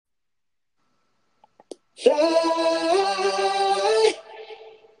Fly,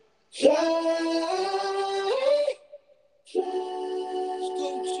 fly, fly.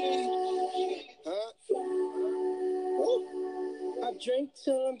 Huh? I drink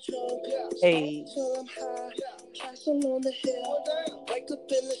till I'm drunk, Hey. smoke till I'm high, castle on the hill, wake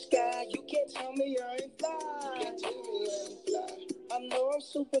up in the sky. You can't tell me I ain't fly. I know I'm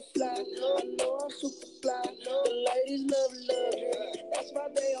super fly. I know I'm super fly. The ladies love luxury. That's why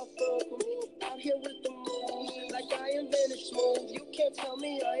they all fuck with me. Out here with the moon, like I invented smooth. You can't tell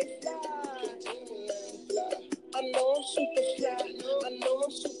me I ain't fly. I know I'm super fly. I know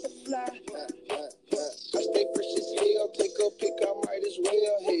I'm super fly. I stay fresh as hell. Take a pic, I might as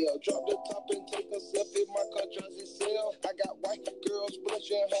well. Hell, drop the top and take a selfie. My car drives itself. I got white girls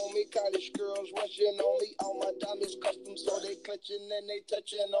blushing, homie. College girls rushing on me. All my diamonds custom, so they clutching and they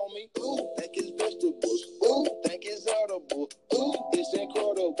touching on me. Ooh, think it's vegetables. Ooh, think it's audible. Ooh, it's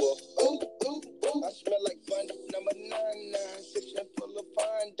incredible. Ooh, ooh, ooh. I smell like fun. Number 99, section full of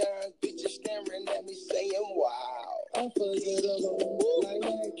fine dimes. Bitches staring at me saying, wow. Unforgettable, like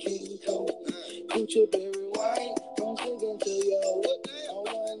that King Kong. Gucci berry wine, don't dig into your on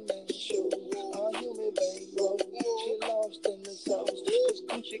one man show. All human bankroll, she lost in the sauce. Cause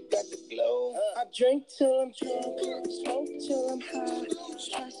Gucci got the glow. I drink till I'm drunk, smoke till I'm high,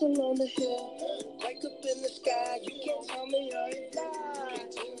 castle on the hill, wake up in the sky. You can't tell me I ain't fly.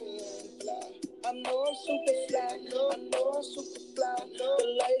 I know I'm super fly. I know I'm super fly. The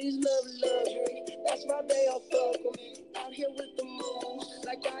ladies love luxury. That's why they all fuck with me. Out here with the moon,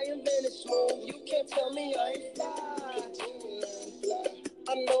 like I invented smooth. You can't tell me I ain't fly.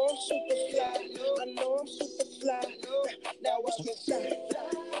 I know I'm super fly. I know I'm super fly. Now watch me fly.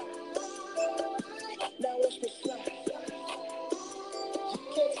 Now watch me fly. You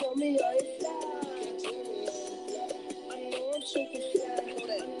can't tell me I ain't fly. I know I'm super fly.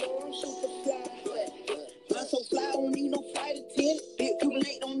 I know I'm super fly. I'm so fly, I don't need no flight attendant. Big people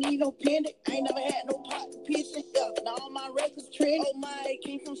late, don't need no pendant. I ain't never had no pot to piss it. Now all my records trend. Oh my, I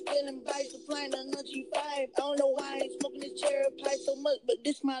came from stealing bikes, supplying a nutty 5. I don't know why I ain't smoking this cherry pie so much, but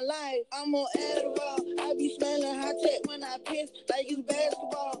this my life. I'm on Adderall. I be smelling high tech when I piss, like it's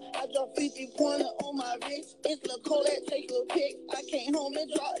basketball. I drop 50 pointer on my wrist. It's the Kodak, take a pic. I came home and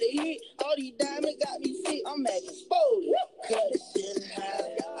dropped the hit. All these diamonds got me sick. I'm at exposed. Cut it sitting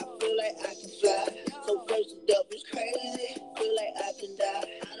high. I feel like I can fly. So first the is crazy, feel like I can die.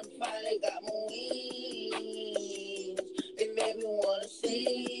 I done finally got my wings. It made me wanna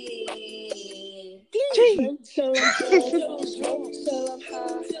sing. Gee. Till I'm smoke till I'm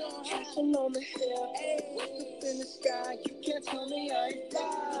high, castle on the hill, wake up in the sky. You can't tell me I ain't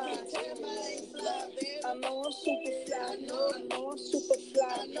fly. I know I'm super fly. I know I'm super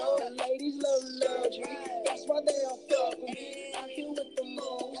fly. The ladies love luxury. That's why they all fuck with me. Out here with the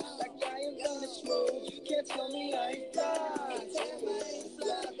moon, like I am gonna smooth. You can't tell me I ain't fly.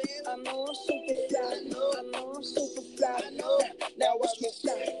 I know I'm super fly. I know I'm super fly. Now watch me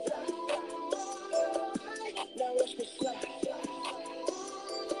fly. Now watch me fly.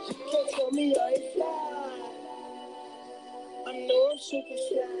 You can't tell me I ain't fly. I know I'm super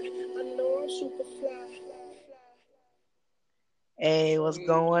fly. I know I'm super fly. Hey, what's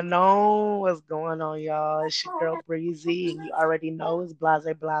going on? What's going on, y'all? It's your girl Breezy, and you already know it's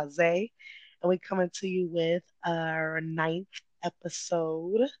Blase Blase. And we coming to you with our ninth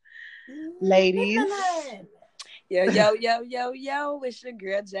episode. Ladies. Yo, yo, yo, yo, yo. It's your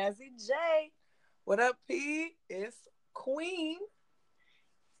girl Jazzy J. What up, P? It's Queen.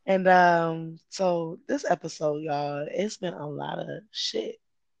 And so this episode, y'all, it's been a lot of shit.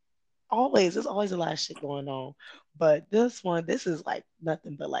 There's always a lot of shit going on. But this is like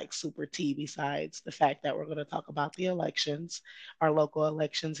nothing but like super tea besides the fact that we're going to talk about the elections, our local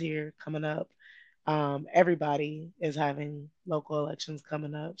elections here coming up. Everybody is having local elections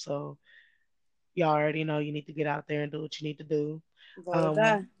coming up. So y'all already know you need to get out there and do what you need to do.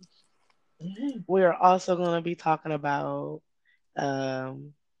 Um, we're also going to be talking about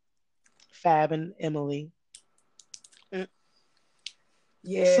um, Fab and Emily.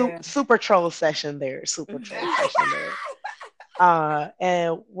 Yeah. Super troll session there. Super troll session there.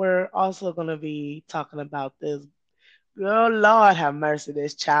 And we're also going to be talking about this. Oh, Lord have mercy,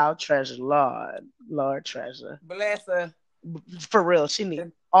 this child treasure. Lord treasure. Bless her. For real, she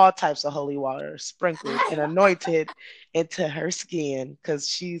needs all types of holy water sprinkled and anointed into her skin because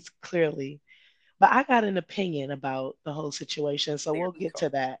she's clearly. But I got an opinion about the whole situation, so we'll get to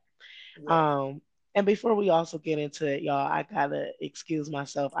that. Yeah. And before we also get into it, y'all, I gotta excuse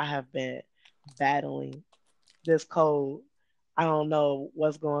myself. I have been battling this cold. I don't know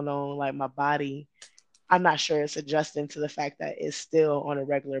what's going on. Like my body, I'm not sure it's adjusting to the fact that it's still on a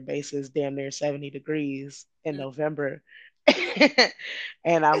regular basis, damn near 70 degrees in November.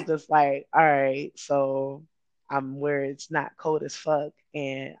 And I'm just like, all right, so I'm where it's not cold as fuck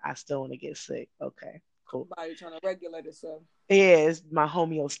and I still want to get sick. Okay, cool. Body trying to regulate itself. Yeah, my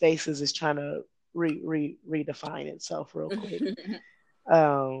homeostasis is trying to redefine itself real quick.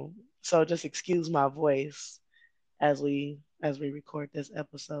 So just excuse my voice as we record this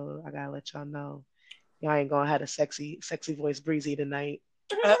episode. I gotta let y'all know. Y'all ain't gonna have a sexy voice breezy tonight.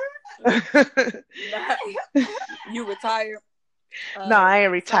 You retired? No, I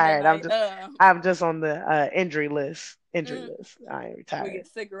ain't retired. I'm just on the injury list. I ain't retired. We get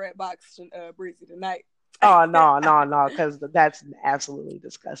cigarette box breezy tonight. Oh no, because that's absolutely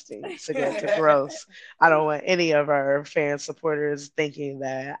disgusting. Cigarettes are gross. I don't want any of our fan supporters thinking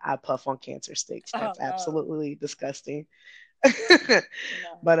that I puff on cancer sticks. That's absolutely disgusting.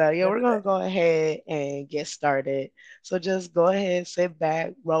 But yeah, we're gonna go ahead and get started. So just go ahead, sit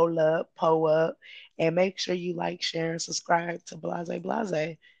back, roll up, pull up, and make sure you like, share, and subscribe to Blase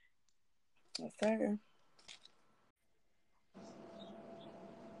Blase. Yes, sir.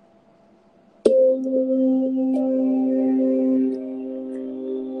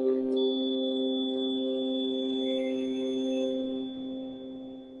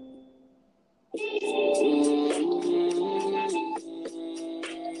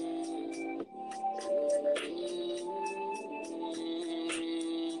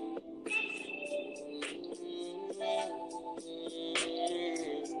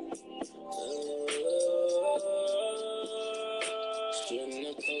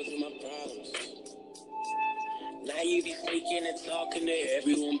 Now you be speaking and talking to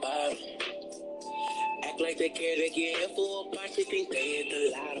everyone about them. Act like they care, they get in for a bunch, they think they hit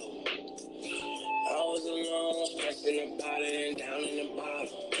the lotto. I was alone, stressing about it and down in the bottom.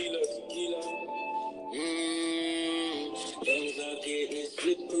 Tequila. Things are getting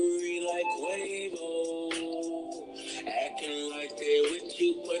slippery like Quavo. Acting like they with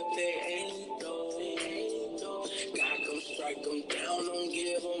you, but they ain't though. God come strike them down, don't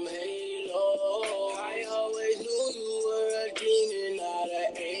give them halo. I always knew you were a demon, not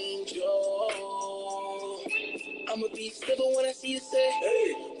an angel. I'ma be civil when I see you say,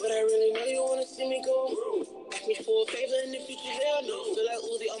 hey, but I really know you wanna see me go. Ask me for a favor in the future, hell no. Feel like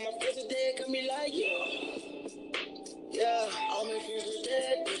Uzi on my first day, got me like, yeah, all my fears was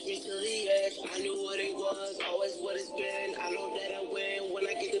dead, pushed me to the edge. I knew what it was, always what it's been. I know that I win when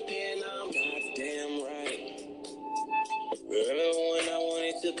I get the pen, I'm goddamn right. Remember when I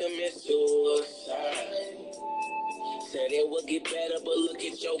wanted to commit suicide? Said it would get better, but look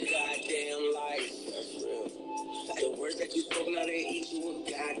at your goddamn life. That's real. The words that you spoke, now they eat you a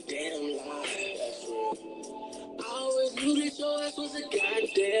goddamn lie. That's real. I always knew that your ass was a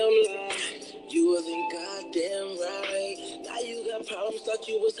goddamn lie. You wasn't goddamn right. Now you got problems, thought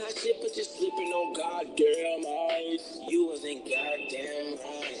you was hot shit, but you're sleeping on goddamn ice. You wasn't goddamn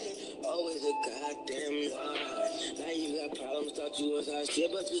right. Always a goddamn lie. Now you got problems, thought you was hot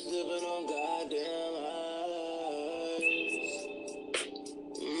shit, but you're sleeping on goddamn ice.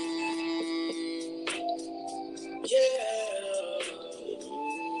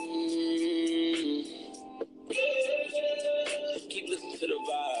 Keep listening to the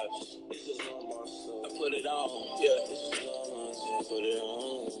vibes. This is on my soul. I put it on. Yeah, this is on my soul. I put it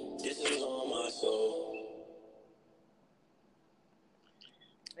on. This is on my soul.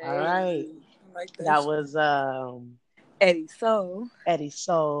 All right. Like that was Eddie Soul. Eddie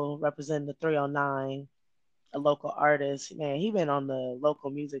Soul representing the 309, a local artist. Man, he been on the local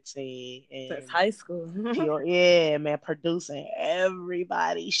music scene since high school. Yeah, man, producing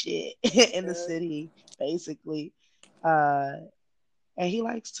everybody shit in the city, basically. And he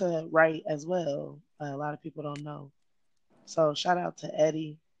likes to write as well. A lot of people don't know. So shout out to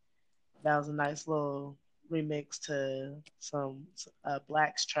Eddie. That was a nice little remix to some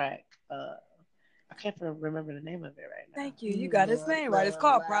Black's track. I can't remember the name of it right now. Thank you. You got his name right. It's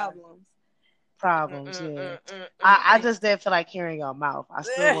called Problems. Problems, yeah. I just didn't feel like hearing your mouth. I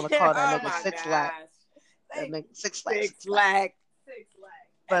still want to call that nigga Six Lack. That nigga Six Lack.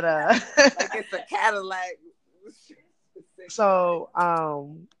 But like it's a Cadillac. So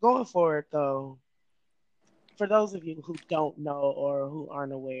going forward though, for those of you who don't know or who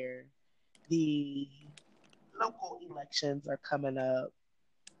aren't aware, the local elections are coming up.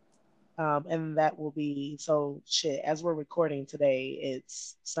 And that will be as we're recording today,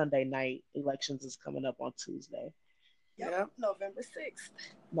 it's Sunday night. Elections is coming up on Tuesday. Yep, November 6th.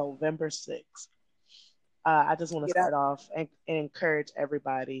 November 6th. I just want to start off and encourage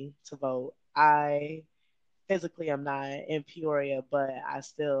everybody to vote. I physically I'm not in Peoria, but I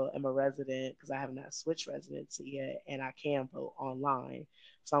still am a resident because I have not switched residency yet, and I can vote online.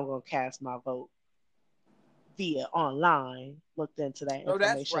 So I'm gonna cast my vote via online. Looked into that Oh,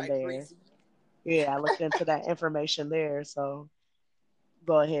 that's information right, there. Breezy. Yeah, I looked into that information there. So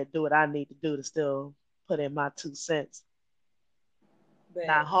go ahead, do what I need to do to still put in my 2 cents. Not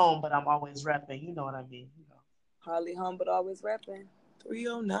But home, but I'm always repping. You know what I mean? You know. hardly humbled, always repping.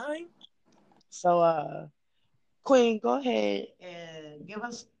 309. So, Queen, go ahead and give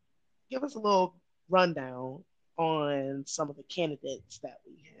us a little rundown on some of the candidates that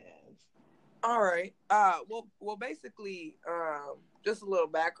we have. All right. Well, basically, just a little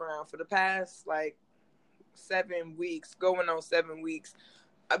background. For the past like 7 weeks, going on 7 weeks,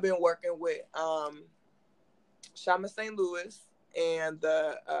 I've been working with Shama St. Louis and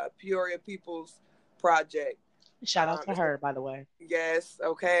the Peoria People's Project. Shout out to It's the her, by the way. Yes,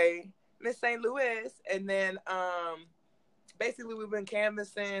 okay, Miss St. Louis, and then basically we've been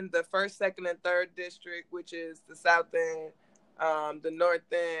canvassing the first, second, and third district, which is the South End, the North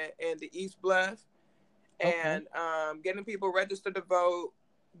End, and the East Bluff, Okay. and getting people registered to vote,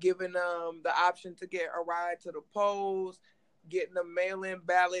 giving them the option to get a ride to the polls, getting them mail-in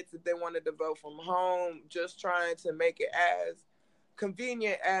ballots if they wanted to vote from home, just trying to make it as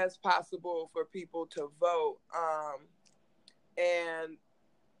convenient as possible for people to vote. And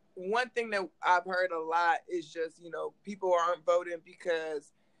one thing that I've heard a lot is just, people aren't voting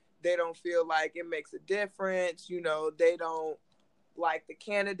because they don't feel like it makes a difference. They don't like the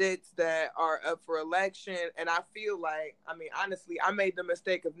candidates that are up for election. And I feel like, honestly, I made the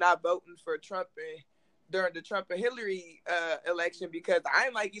mistake of not voting for Trump during the Trump and Hillary election because I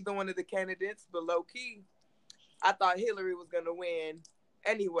didn't like either one of the candidates, but low key, I thought Hillary was going to win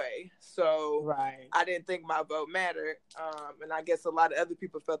anyway. So Right. I didn't think my vote mattered. And I guess a lot of other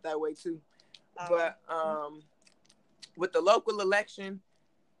people felt that way too. But with the local election,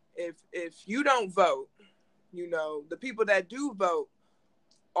 if you don't vote, the people that do vote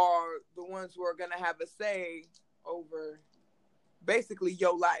are the ones who are going to have a say over basically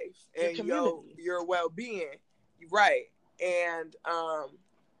your life and your well-being. Right. And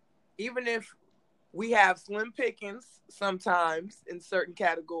even if we have slim pickings sometimes in certain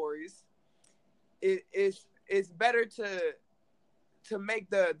categories, it's better to make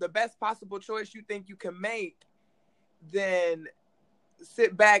the best possible choice you think you can make than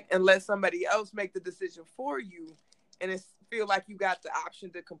sit back and let somebody else make the decision for you and feel like you got the option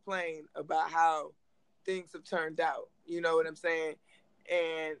to complain about how things have turned out. You know what I'm saying?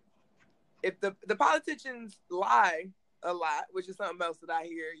 And if the politicians lie a lot, which is something else that I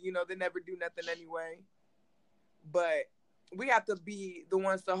hear, they never do nothing anyway. But we have to be the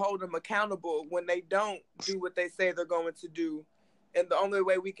ones to hold them accountable when they don't do what they say they're going to do. And the only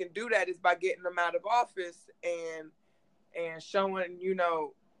way we can do that is by getting them out of office and showing,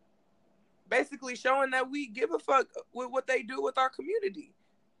 basically showing that we give a fuck with what they do with our community.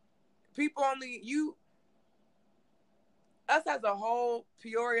 People us as a whole,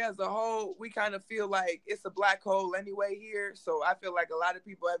 Peoria as a whole, we kind of feel like it's a black hole anyway here. So I feel like a lot of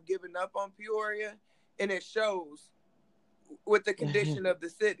people have given up on Peoria, and it shows with the condition of the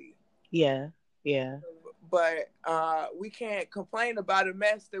city. Yeah. But we can't complain about a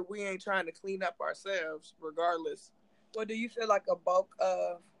mess that we ain't trying to clean up ourselves, regardless. Well, do you feel like a bulk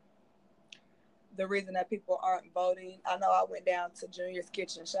of the reason that people aren't voting? I know I went down to Junior's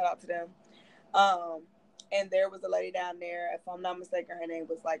Kitchen, shout out to them, and there was a lady down there, if I'm not mistaken, her name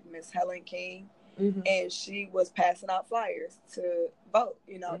was like Miss Helen King, and she was passing out flyers to vote,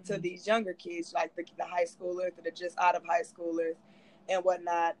 to these younger kids, like the high schoolers that are just out of high schoolers and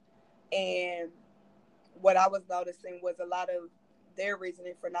whatnot. And what I was noticing was a lot of their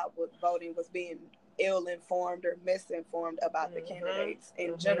reasoning for not voting was being ill-informed or misinformed about the candidates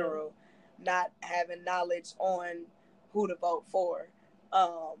in general, not having knowledge on who to vote for.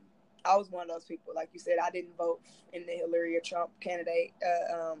 I was one of those people, like you said, I didn't vote in the Hillary or Trump candidate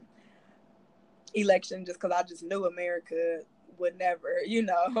election just because I just knew America would never,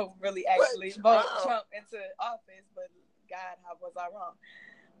 really actually vote Trump into office. But God, how was I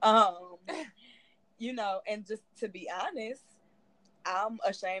wrong? And just to be honest, I'm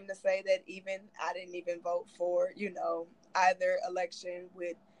ashamed to say that I didn't even vote for, either election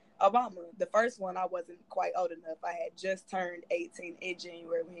with Obama. The first one, I wasn't quite old enough. I had just turned 18 in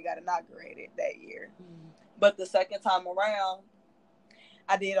January when he got inaugurated that year. But the second time around,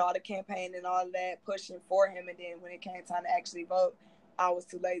 I did all the campaign and all that, pushing for him. And then when it came time to actually vote, I was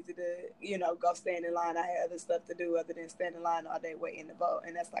too lazy to, go stand in line. I had other stuff to do other than stand in line all day waiting to vote.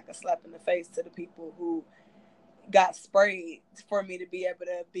 And that's like a slap in the face to the people who got sprayed for me to be able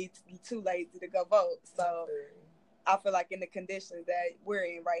to be too lazy to go vote. So I feel like in the conditions that we're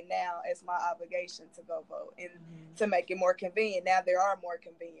in right now, it's my obligation to go vote and to make it more convenient. Now there are more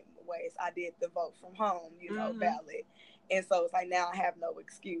convenient ways. I did the vote from home, ballot. And so it's like now I have no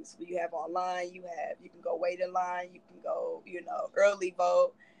excuse. You have online, you can go wait in line, you can go, early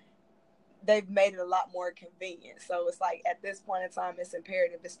vote. They've made it a lot more convenient. So it's like at this point in time, it's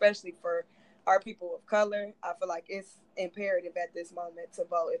imperative, especially for our people of color. I feel like it's imperative at this moment to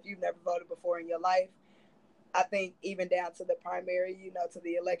vote. If you've never voted before in your life, I think even down to the primary, to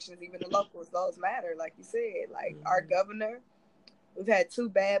the elections, even the locals, those matter. Like you said, like our governor, we've had 2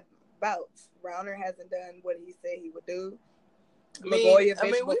 bad bouts. Browner hasn't done what he said he would do. We've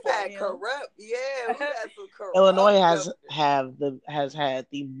had corrupt. Yeah, we've had some corrupt. Illinois has had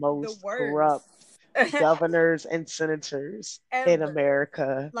the most corrupt governors and senators in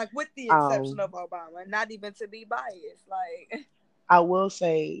America. Like with the exception of Obama, not even to be biased. Like I will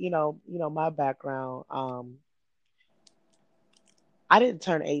say, my background. I didn't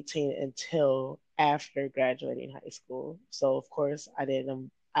turn 18 until after graduating high school, so of course I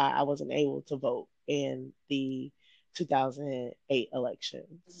didn't. I wasn't able to vote in the 2008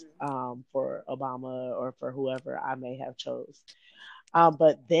 elections for Obama or for whoever I may have chose.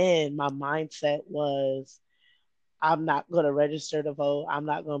 But then my mindset was, I'm not going to register to vote. I'm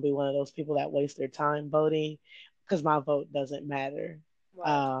not going to be one of those people that waste their time voting because my vote doesn't matter.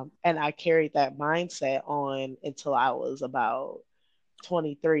 Wow. And I carried that mindset on until I was about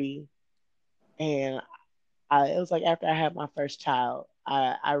 23. And it was like after I had my first child,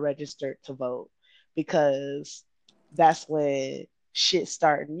 I registered to vote because that's when shit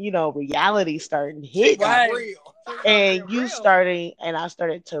starting, reality starting hitting. Real. And I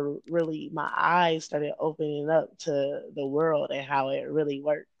started to really, my eyes started opening up to the world and how it really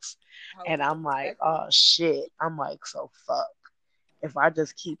works. And I'm like, oh shit. I'm like, so fuck. If I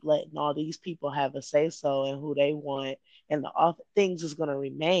just keep letting all these people have a say so and who they want and things is going to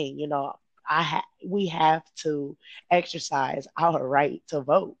remain, we have to exercise our right to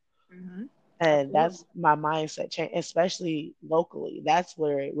vote. Mm-hmm. And that's my mindset change, especially locally. That's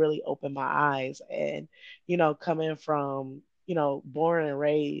where it really opened my eyes. And, coming from, born and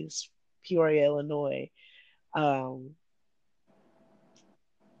raised Peoria, Illinois, I'm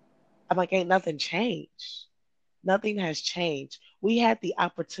like, ain't nothing changed. Nothing has changed. We had the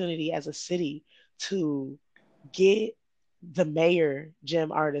opportunity as a city to get the mayor,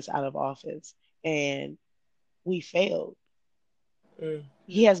 Jim Artis, out of office, and we failed.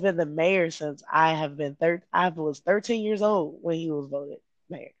 He has been the mayor since I was 13 years old when he was voted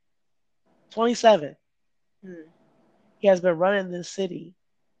mayor. 27. He has been running this city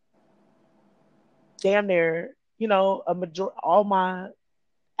damn near, all my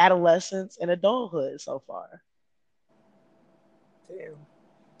adolescence and adulthood so far. Damn.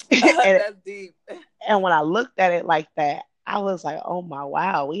 That's deep. And when I looked at it like that, I was like, oh my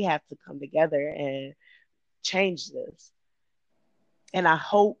wow, we have to come together and change this. And I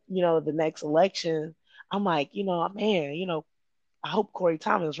hope, the next election, I'm like, man, I hope Corey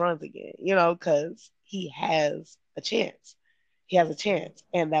Thomas runs again, because he has a chance. He has a chance,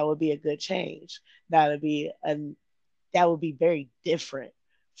 and that would be a good change. That would be very different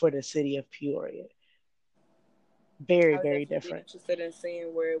for the city of Peoria. Very, very different. Interested in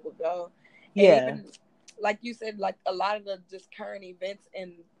seeing where it would go. Yeah. And even, like you said, like a lot of the just current events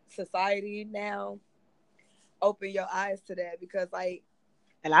in society now open your eyes to that because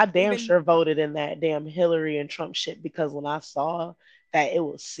and I damn sure voted in that damn Hillary and Trump shit because when I saw that it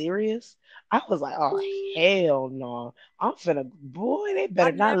was serious, I was like, oh hell no. I'm finna they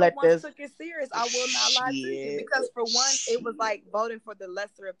better not let this. I took it serious. I will not lie to you because for one, it was like voting for the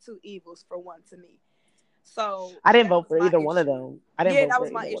lesser of two evils for one to me. So I didn't vote for either one of them. That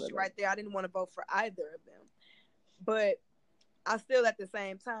was my issue right there. I didn't want to vote for either of them. But I still, at the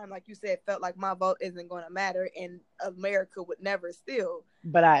same time, like you said, felt like my vote isn't going to matter, and America would never steal.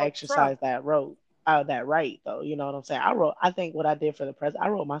 But I exercised that right, though. You know what I'm saying? I think what I did for the president, I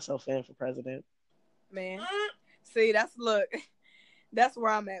wrote myself in for president. Man, see, that's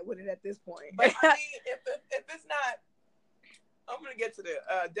where I'm at with it at this point. But I mean, if it's not, I'm going to get to the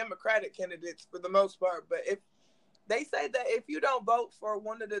Democratic candidates for the most part, but if they say that if you don't vote for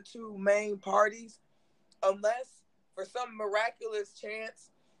one of the two main parties, unless for some miraculous chance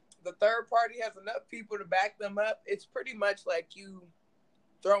the third party has enough people to back them up, it's pretty much like you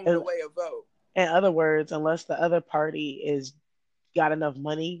throwing away a vote. In other words, unless the other party is got enough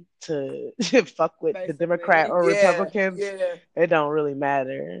money to fuck with the Democrat or Republicans, it don't really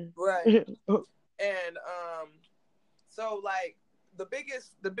matter. Right. And so like the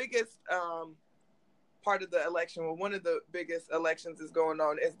biggest part of the election. Well, one of the biggest elections is going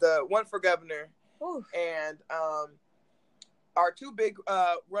on is the one for governor. Ooh. And our two big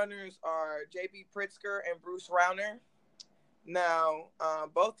runners are J.B. Pritzker and Bruce Rauner. Now,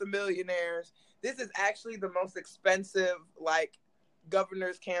 both the millionaires. This is actually the most expensive like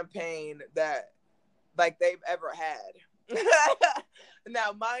governor's campaign that like they've ever had.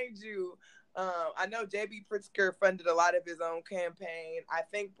 Now, mind you, I know J.B. Pritzker funded a lot of his own campaign. I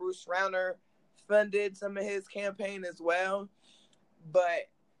think Bruce Rauner funded some of his campaign as well. But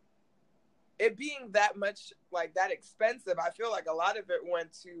it being that much, like that expensive, I feel like a lot of it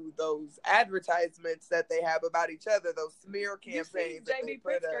went to those advertisements that they have about each other, those smear campaigns. You see J.B.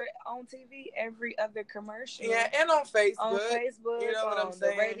 Pritzker on TV, every other commercial. Yeah, and on Facebook. On Facebook, you know what I'm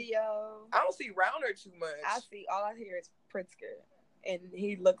saying? The radio. I don't see Rauner too much. All I hear is Pritzker. And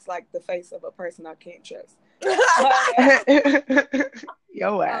he looks like the face of a person I can't trust.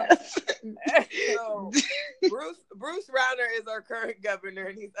 Yo ass. So, Bruce Rauner is our current governor,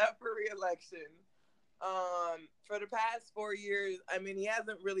 and he's up for re-election. For the past 4 years, I mean, he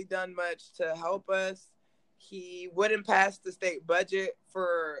hasn't really done much to help us. He wouldn't pass the state budget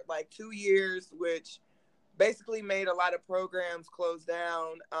for like 2 years, which basically made a lot of programs close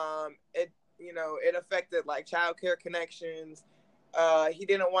down. It affected like child care connections. He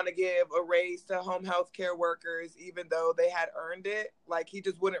didn't want to give a raise to home health care workers, even though they had earned it. Like, he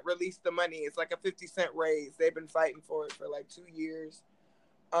just wouldn't release the money. It's like a 50-cent raise. They've been fighting for it for like 2 years.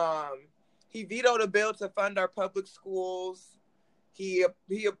 He vetoed a bill to fund our public schools. He's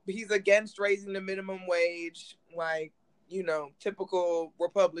against raising the minimum wage, like, typical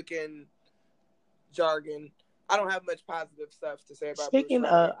Republican jargon. I don't have much positive stuff to say about Speaking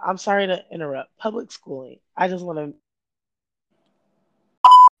of, I'm sorry to interrupt, public schooling. I just want to.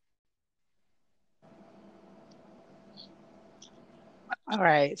 All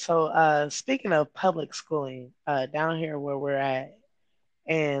right. So speaking of public schooling, down here where we're at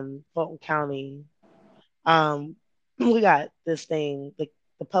in Fulton County, we got this thing, the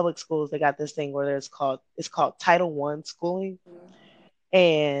public schools, they got this thing where it's called Title I schooling.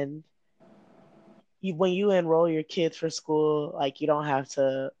 And when you enroll your kids for school, like, you don't have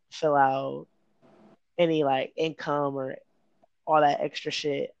to fill out any like income or all that extra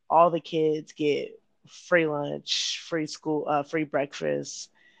shit. All the kids get free lunch, free school, free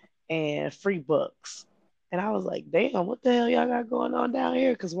breakfast, and free books. And I was like, damn, what the hell y'all got going on down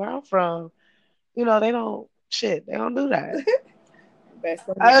here? Because where I'm from, they don't do that. Best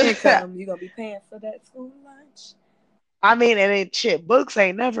of your income, you're going to be paying for that school lunch. I mean, and it shit, books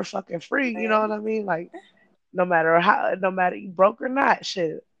ain't never fucking free. You know what I mean? Like, no matter you broke or not,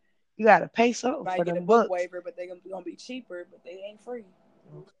 shit, you got to pay something for them books. Book waiver, but they're going to be cheaper, but they ain't free.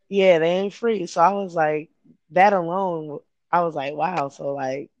 Yeah, they ain't free. So I was like, that alone, I was like, wow. So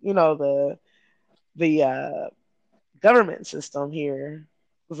like, the government system here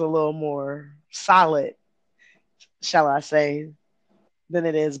was a little more solid, shall I say, than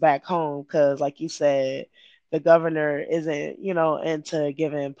it is back home. Because like you said, the governor isn't, into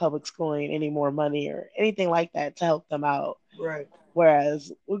giving public schooling any more money or anything like that to help them out. Right.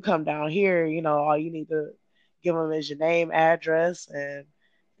 Whereas we come down here, all you need to give them is your name, address, and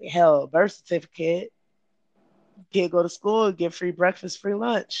hell, birth certificate. Kid go to school, get free breakfast, free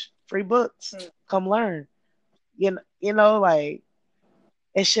lunch, free books. Come learn. Like,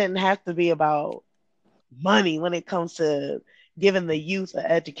 it shouldn't have to be about money when it comes to giving the youth an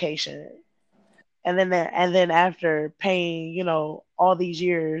education. And then after paying, all these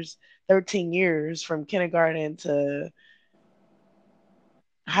years, 13 years from kindergarten to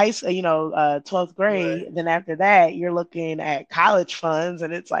high school, 12th grade, right. Then after that, you're looking at college funds,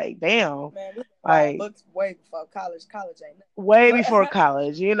 and it's like, damn. Man, we like books way before college. College ain't nothing. Way before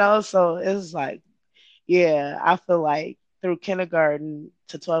college, so it's like, yeah, I feel like through kindergarten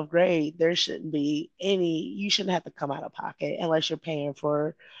to 12th grade, you shouldn't have to come out of pocket unless you're paying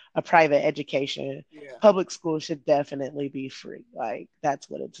for a private education. Yeah. Public school should definitely be free. Like, that's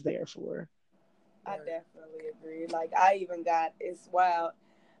what it's there for. I definitely agree. Like, it's wild.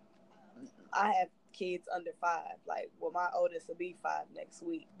 I have kids under 5. Like, well, my oldest will be 5 next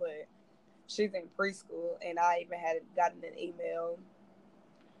week, but she's in preschool, and I even had gotten an email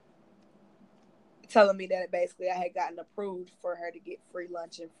telling me that basically I had gotten approved for her to get free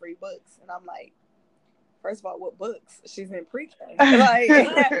lunch and free books. And I'm like, first of all, what books? She's in pre-K. Like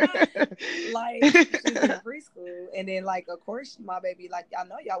she's in preschool. And then, of course, my baby, I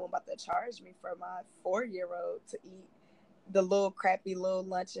know y'all weren't about to charge me for my 4-year-old to eat the little crappy little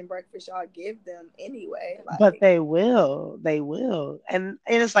lunch and breakfast y'all give them anyway. But Like they will, and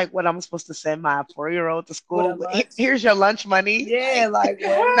it's like what I'm supposed to send my 4 year old to with a school. lunch. Here's your lunch money. Yeah, Like, like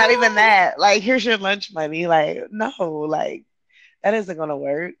what? not even that. Like, here's your lunch money. Like, no, like that isn't gonna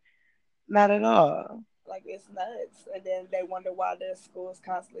work. Not at all. Like it's nuts. And then they wonder why their school's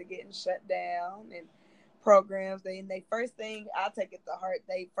constantly getting shut down and programs. They first thing I take it to heart.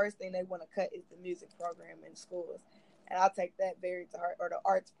 They first thing they want to cut is the music program in schools, and I take that very to heart. Or the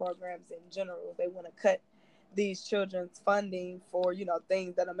arts programs in general. They want to cut these children's funding for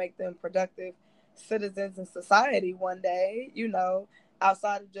things that'll make them productive citizens in society one day.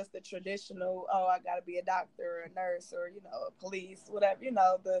 Outside of just the traditional, oh, I got to be a doctor or a nurse or a police, whatever.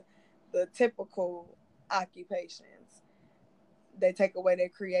 The typical occupations. They take away their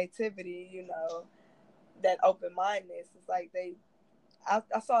creativity, that open mindedness. It's like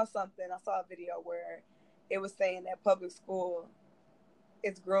I saw something, I saw a video where it was saying that public school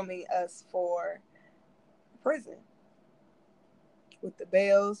is grooming us for prison with the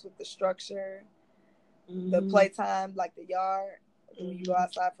bells, with the structure, the playtime, like the yard, when you go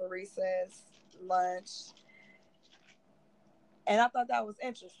outside for recess, lunch. And I thought that was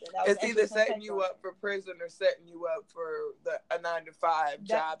interesting. It's either setting you up for prison or setting you up for a 9-to-5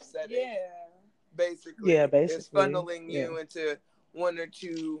 job setting. Yeah. Basically. Yeah, basically. It's funneling you into one or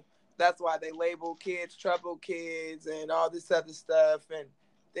two. That's why they label kids troubled kids and all this other stuff and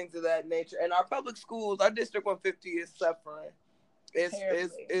things of that nature. And our public schools, our District 150 is suffering.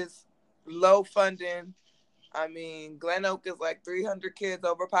 It's low funding. I mean, Glen Oak is like 300 kids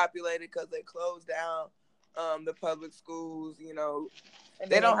overpopulated because they closed down the public schools. And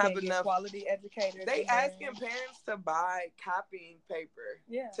they don't have enough quality educators. They asking parents to buy copying paper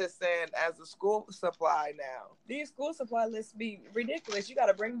to send as a school supply now. These school supply lists be ridiculous. You got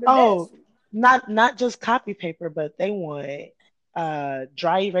to bring the desk. Not just copy paper, but they want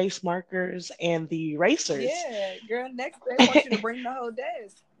dry erase markers and the erasers. Yeah, girl. Next, they want you to bring the whole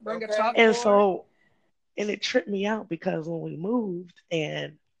desk. Bring a chalkboard. And it tripped me out because when we moved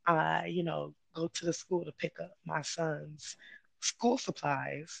and I, go to the school to pick up my son's school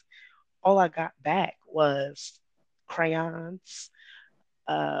supplies, all I got back was crayons,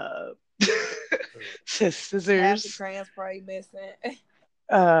 scissors. Half the crayons probably missing.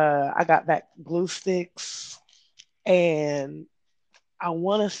 I got back glue sticks, and I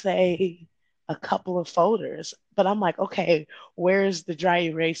want to say a couple of folders, but I'm like, okay, where's the dry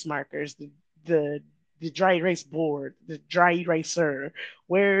erase markers, the dry erase board, the dry eraser?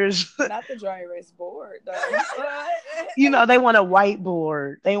 Where's not the dry erase board though? They want a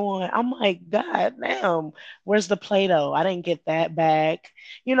whiteboard. I'm like, God damn, where's the Play-Doh? I didn't get that back.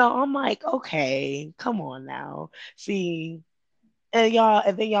 I'm like, okay, come on now. See, and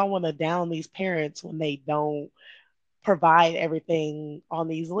then y'all want to down these parents when they don't provide everything on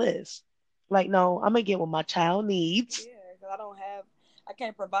these lists. Like, no, I'm gonna get what my child needs. Yeah, because I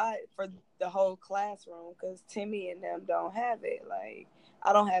can't provide for the whole classroom because Timmy and them don't have it. Like,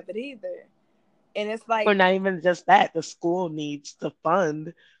 I don't have it either. And it's like, or not even just that, the school needs to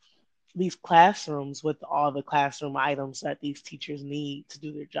fund these classrooms with all the classroom items that these teachers need to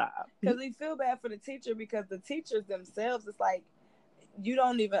do their job. Because we feel bad for the teacher because the teachers themselves, it's like, you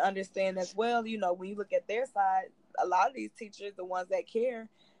don't even understand as well. When you look at their side, a lot of these teachers, the ones that care,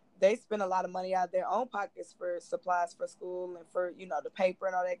 they spend a lot of money out of their own pockets for supplies for school and for, the paper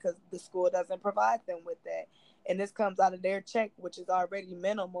and all that because the school doesn't provide them with that. And this comes out of their check, which is already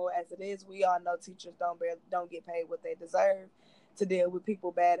minimal as it is. We all know teachers don't get paid what they deserve to deal with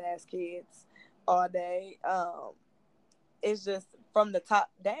people, badass kids all day. It's just from the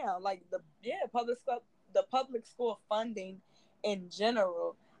top down. Like the public school funding in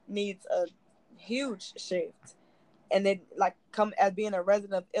general needs a huge shift. And then, like, come as being a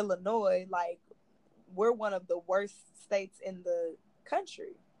resident of Illinois, like, we're one of the worst states in the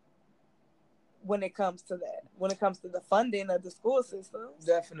country when it comes to that. When it comes to the funding of the school system,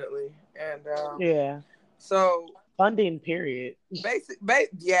 definitely. And yeah, so funding period. Because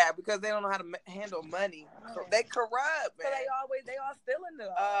they don't know how to handle money. They corrupt, man. So they all stealing it.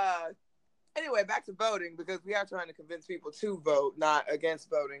 Anyway, back to voting because we are trying to convince people to vote, not against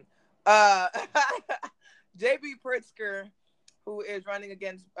voting. J.B. Pritzker, who is running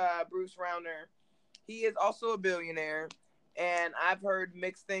against Bruce Rauner, he is also a billionaire, and I've heard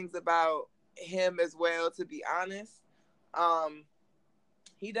mixed things about him as well, to be honest.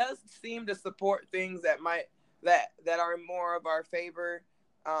 He does seem to support things that are more of our favor.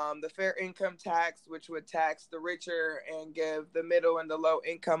 The fair income tax, which would tax the richer and give the middle and the low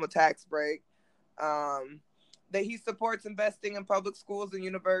income a tax break. That he supports investing in public schools and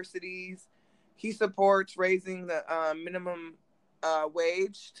universities. He supports raising the minimum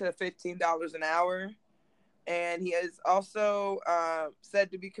wage to $15 an hour. And he is also said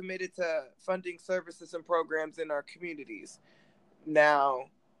to be committed to funding services and programs in our communities. Now,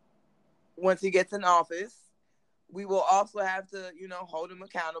 once he gets in office, we will also have to, hold him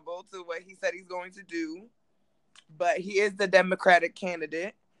accountable to what he said he's going to do. But he is the Democratic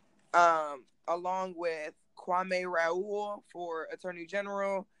candidate, along with Kwame Raoul for Attorney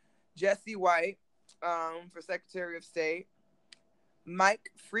General, Jesse White for Secretary of State,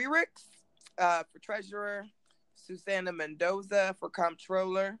 Mike Freeriks for Treasurer, Susana Mendoza for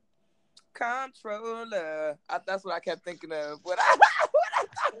Comptroller. That's what I kept thinking of.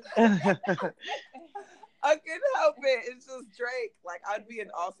 I couldn't help it. It's just Drake. Like, I'd be an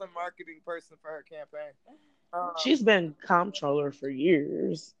awesome marketing person for her campaign. She's been comptroller for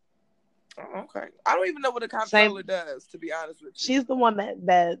years. Oh, okay. I don't even know what a Same. comptroller does, to be honest with you. She's the one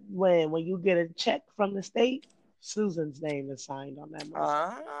that when you get a check from the state, Susan's name is signed on that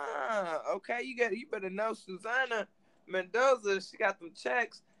money. Okay. You better know Susana Mendoza. She got them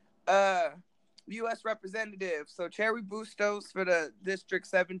checks. U.S. Representative. So Cherry Bustos for the District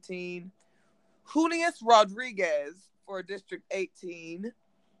 17. Junius Rodriguez for District 18.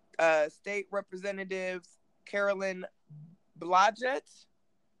 State Representatives Carolyn Blodgett.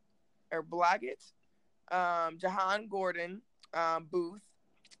 Jahan Gordon, Booth.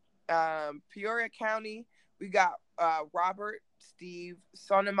 Peoria County, we got Robert Steve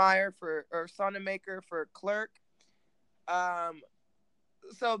Sonnemaker for clerk.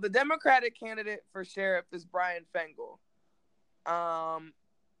 So the Democratic candidate for sheriff is Brian Fengle.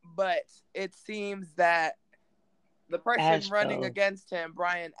 But it seems that the person running against him,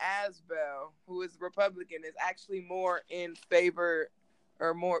 Brian Asbell, who is Republican, is actually more in favor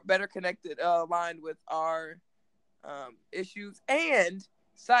or better connected, aligned with our issues. And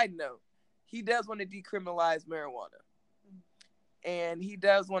side note, he does want to decriminalize marijuana, and he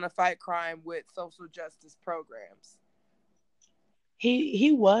does want to fight crime with social justice programs.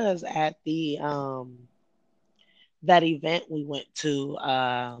 He was at the that event we went to,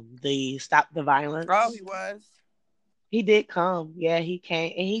 the Stop the Violence. Oh, he was. He did come. Yeah, he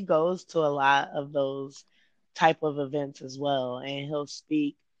came, and he goes to a lot of those type of events as well, and he'll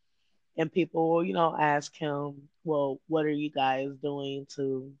speak, and people will, ask him, well, what are you guys doing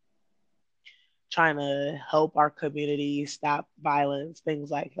to trying to help our community stop violence,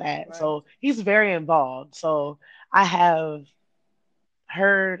 things like that. Right. So he's very involved. So I have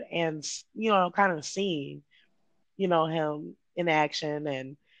heard and kind of seen him in action,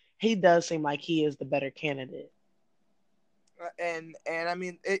 and he does seem like he is the better candidate. And I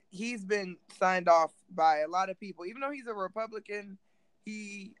mean, he's been signed off by a lot of people. Even though he's a Republican,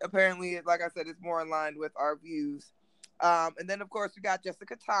 he apparently, like I said, is more in line with our views. And then, of course, we got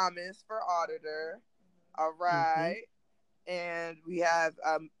Jessica Thomas for auditor. All right. Mm-hmm. And we have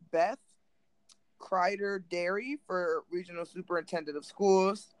Beth Kreider Derry for regional superintendent of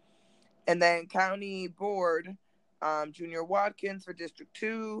schools. And then county board, Junior Watkins for District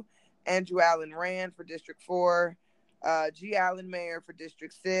 2, Andrew Allen Rand for District 4, G. Allen Mayer for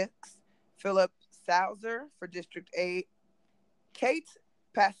District 6, Philip Sauser for District 8, Kate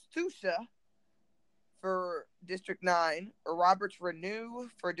Pastusha for District 9, Roberts Renew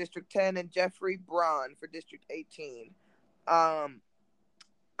for District 10, and Jeffrey Braun for District 18.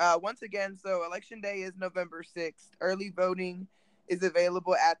 Once again, so Election Day is November 6th. Early voting is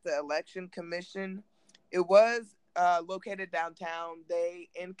available at the Election Commission. It was located downtown. They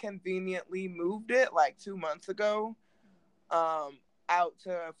inconveniently moved it like 2 months ago out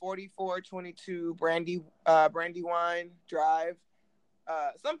to 4422 Brandywine Drive.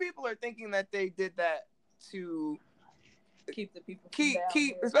 Some people are thinking that they did that to keep the people keep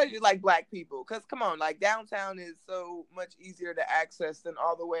especially like Black people, because come on, like downtown is so much easier to access than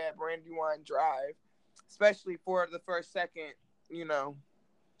all the way at Brandywine Drive, especially for the first, second,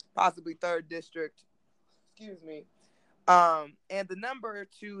 possibly third district. Excuse me. And the number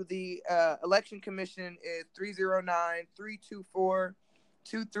to the election commission is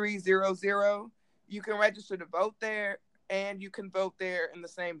 309-324-2300. You can register to vote there, and you can vote there in the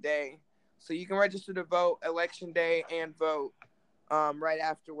same day. So you can register to vote election day and vote right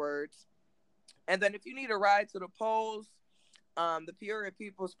afterwards. And then if you need a ride to the polls, the Peoria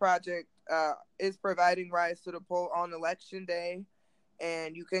People's Project is providing rides to the poll on election day.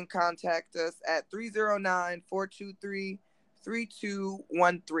 And you can contact us at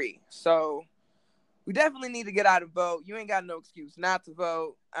 309-423-3213. So we definitely need to get out and vote. You ain't got no excuse not to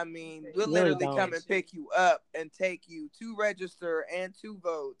vote. I mean, we'll literally come and pick you up and take you to register and to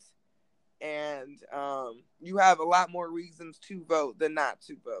vote. And you have a lot more reasons to vote than not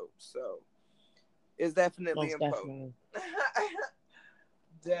to vote. So is definitely Most important.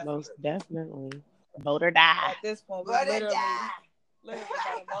 definitely. Most definitely. Vote or die. At this point, we Vote or literally die. gotta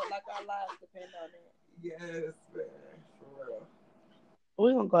vote like our lives depend on it. Yes, man, for real.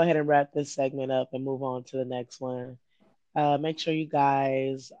 We're gonna go ahead and wrap this segment up and move on to the next one. Make sure you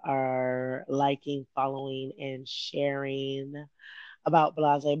guys are liking, following, and sharing about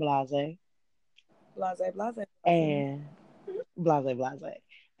Blase Blase Blase, blase. and Blase Blase.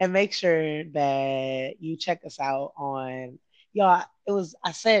 And make sure that you check us out on y'all.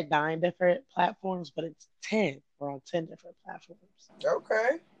 I said 9 different platforms, but it's 10. We're on 10 different platforms.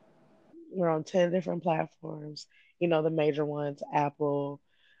 Okay. We're on 10 different platforms. You know, the major ones: Apple,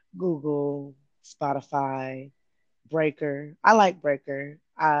 Google, Spotify, Breaker. I like Breaker.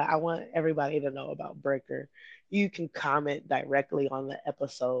 I want everybody to know about Breaker. You can comment directly on the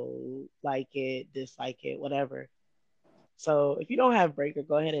episode, like it, dislike it, whatever. So if you don't have Breaker,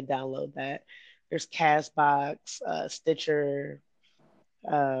 go ahead and download that. There's Castbox, Stitcher,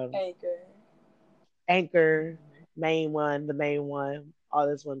 um, Anchor. Anchor, the main one. All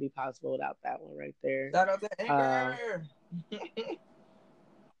this wouldn't be possible without that one right there. Shout out to Uh, Anchor.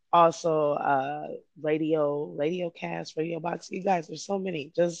 Also, Radio Cast, Radio Box. You guys, there's so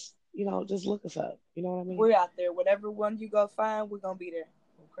many. Just look us up. You know what I mean? We're out there. Whatever one you go find, we're gonna be there.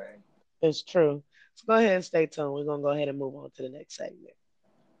 Okay. It's true. So go ahead and stay tuned. We're gonna go ahead and move on to the next segment.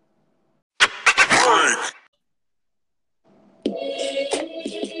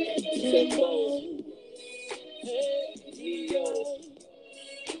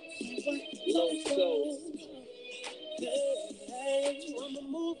 I'm a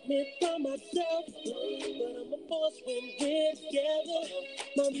movement by myself, but I'm a force when we're together.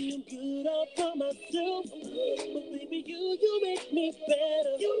 Mommy, I'm good all by myself, but baby, you make me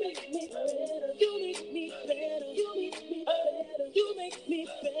better. You make me better. You make me better. You make me better. You make me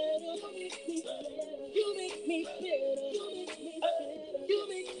better. You make me better. You make me better. You make me better. You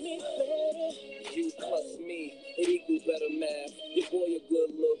make me better. You plus me, it equals better math. Your boy a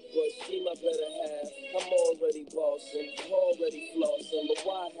good look, but she my better half. I'm already bossing, already flossing, but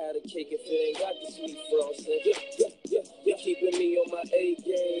why have a cake if it ain't got the sweet frosting? You're keeping me on my A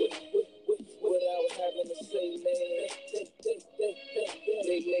game without having to say name.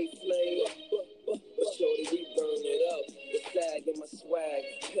 They may flame, but shorty, we burn it up. The sag in my swag,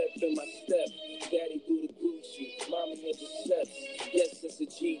 pep in my step. Daddy do the Gucci, mommy hit the steps. Yes, it's a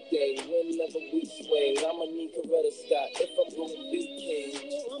G day, whenever we sway. I'ma need Coretta Scott if I'm gonna be king.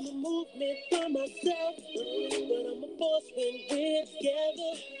 I'm a movement by myself, but I'm a force when we're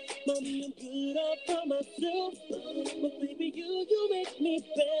together. Mommy, I'm good all by myself, but baby, you make me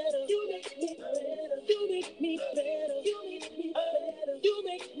better. You make me better. You make me better. You make me better. You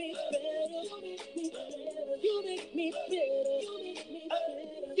make me better. You make me better. You make me better. You make me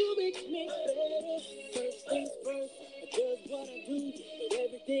better. You make me better. First things first, I does what I do, but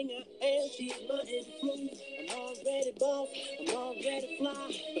everything I am, she's my influence. I'm already boss, I'm already fly,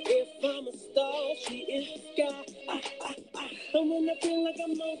 but if I'm a star, she is the sky. And when I feel like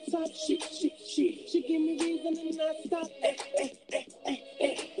I'm on top, she give me reason and not stop.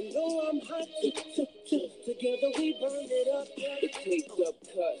 And though I'm hot, together we burn it up. The taped up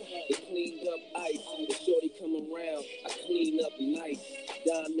cut, the cleaned up ice. The shorty come around, I clean up nice.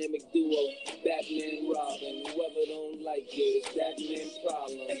 Dynamic duo, Batman Robin. Whoever don't like it, it's that man's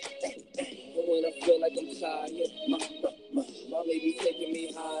problem. But when I feel like I'm tired, my baby taking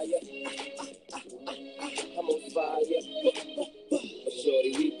me higher. I'm on fire.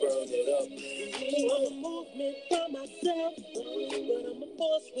 Shorty, we burn it up. I'm a movement by myself, but I'm a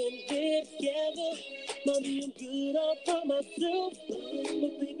force when we're together. Mommy, I'm good all by myself,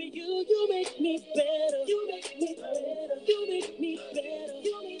 but baby, you make me better. You make me better. You make me better.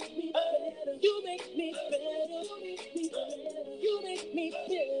 You make me better. You make me better. You make me better. You make me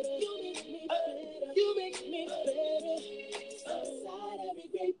better. You make me better. You make me better. Outside every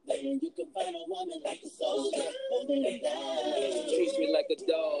great man, you can find a woman like a soldier, holding it down. Treats me like a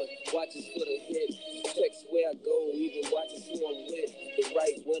dog, watches for the hit. Checks where I go, even watches who I'm with. The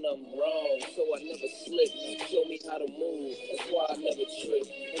right when I'm wrong, so I never slip. Show me how to move, that's why I never trip.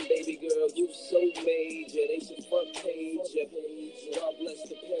 And baby girl, you so major, they should front page ya. God bless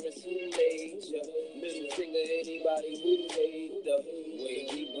the parents who made ya. Middle finger anybody who hate the way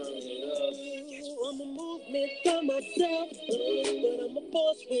we burn it up. I'm a movement by myself, but I'm a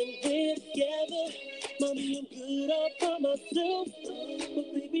force when we're together. Mommy, I'm good all by myself, but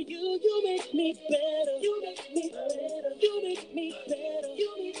baby, you make me better. You make me better. You make me better.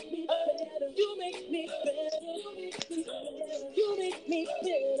 You make me better. You make me better. You make me better. You make me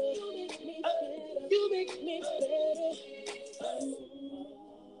better. You make me better. You make me better.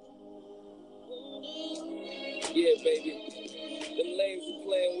 Yeah, baby. Them lames you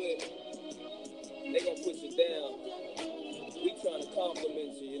playing with, they gonna put you down. We trying to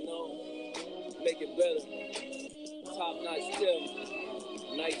compliment you, you know? Make it better. Top notch Tim.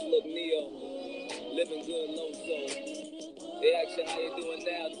 Nice look Neo. Living good, no soul. They ask you how you doing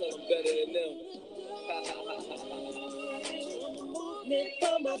now, tell them better than them. Movement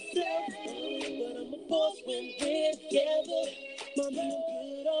for myself, but I'm a boss when we're together. Mama, I'm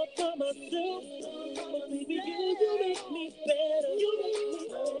good all for myself. But baby, you make me better. You make me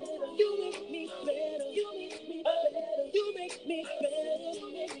better. You make me better. You make me better. You make me better.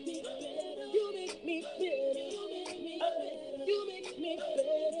 You make me better. You make me better. You make me better. You make me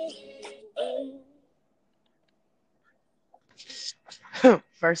better.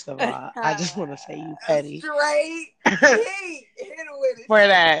 First of all, I just want to say you petty Straight heat. Hit it with it. for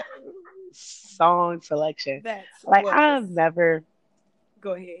that song selection. That's Like what I've never.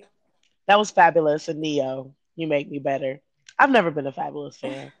 Go ahead. That was Fabulous and Neo. You make me better. I've never been a Fabulous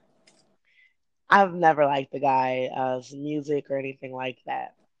fan. I've never liked the guy's music or anything like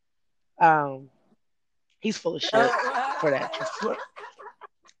that. Um, he's full of shit for that.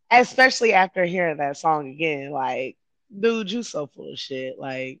 Especially after hearing that song again, like, dude, you so full of shit.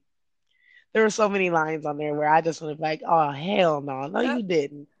 Like, there were so many lines on there where I just went like, oh hell no, no you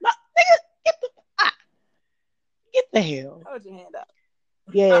didn't. No, nigga, get the hell. Hold your hand up.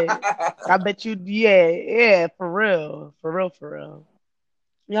 Yeah, I bet you. Yeah, for real, for real, for real.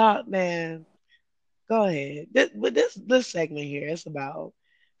 Y'all, man, go ahead. This segment here is about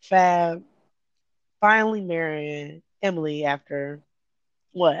Fab finally marrying Emily after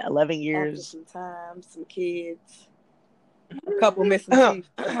what 11 After years. some time, some kids, a couple missing teeth.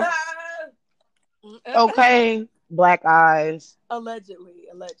 Okay, black eyes. Allegedly.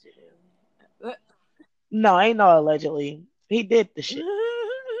 No, ain't no allegedly. He did the shit.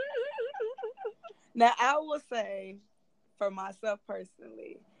 Now, I will say, for myself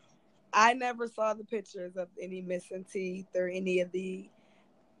personally, I never saw the pictures of any missing teeth or any of the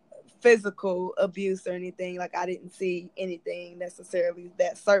physical abuse or anything. Like, I didn't see anything necessarily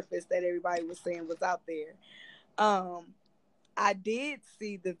that surface that everybody was saying was out there. I did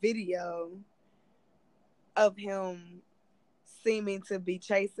see the video of him seeming to be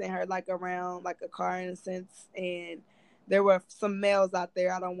chasing her like around like a car in a sense, and there were some males out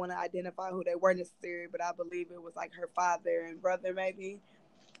there. I don't want to identify who they were necessarily, but I believe it was like her father and brother maybe.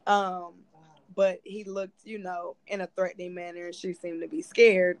 But he looked, in a threatening manner, and she seemed to be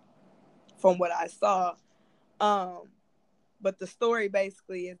scared from what I saw. But the story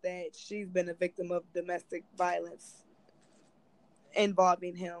basically is that she's been a victim of domestic violence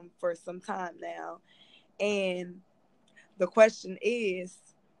involving him for some time now. And the question is,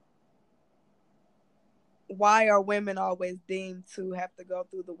 why are women always deemed to have to go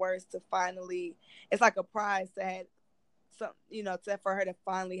through the worst to finally, it's like a prize to have some, for her to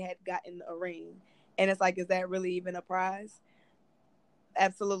finally had gotten a ring. And it's like, is that really even a prize?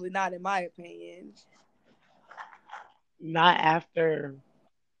 Absolutely not, in my opinion. Not after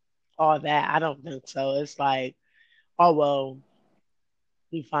all that. I don't think so. It's like, oh well,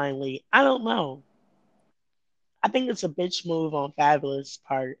 we finally. I don't know. I think it's a bitch move on Fabulous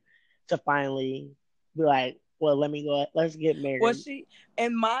part to finally be like, well, let me go. Let's get married. Well,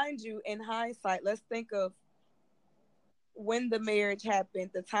 and mind you, in hindsight, let's think of when the marriage happened,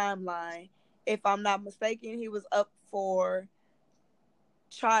 the timeline. If I'm not mistaken, he was up for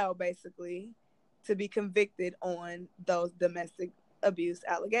trial, basically, to be convicted on those domestic abuse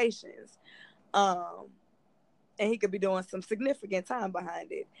allegations. And he could be doing some significant time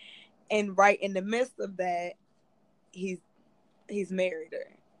behind it. And right in the midst of that, he's married her.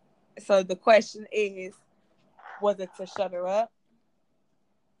 So the question is, was it to shut her up?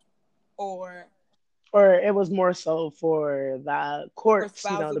 Or it was more so for the courts,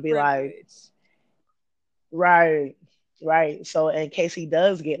 to be like, right. So in case he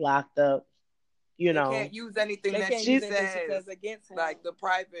does get locked up, they can't use anything that she says against him, like the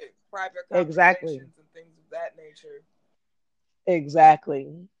private exactly conversations and things of that nature.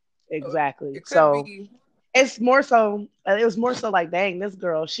 Exactly. So it's more so. It was more so like, dang, this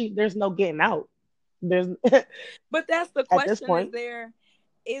girl. There's no getting out. There's. But that's the question. At this point,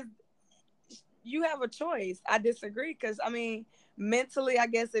 is you have a choice. I disagree because mentally, I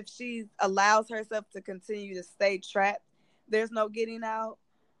guess if she allows herself to continue to stay trapped, there's no getting out.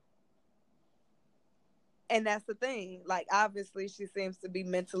 And that's the thing. Like, obviously, she seems to be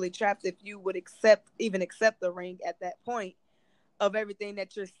mentally trapped. If you would accept the ring at that point of everything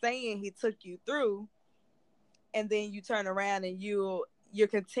that you're saying he took you through, and then you turn around and you're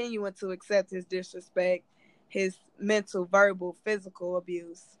continuing to accept his disrespect, his mental, verbal, physical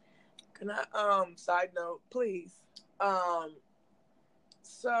abuse. Can I side note? Please. Um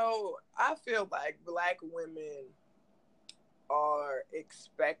so I feel like black women are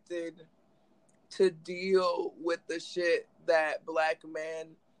expected to deal with the shit that black men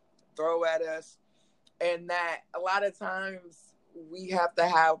throw at us, and that a lot of times we have to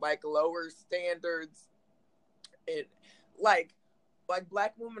have like lower standards, and like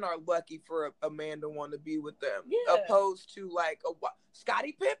black women are lucky for a man to want to be with them, opposed to like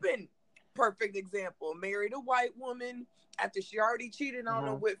Scottie Pippen, perfect example, married a white woman after she already cheated on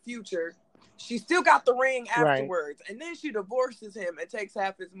him with Future. She still got the ring afterwards, and then she divorces him and takes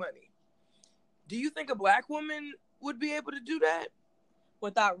half his money. Do you think a black woman would be able to do that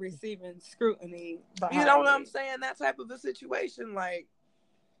without receiving scrutiny? You know what I'm saying? That type of a situation. Like,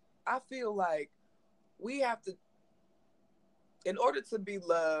 I feel like we have to, in order to be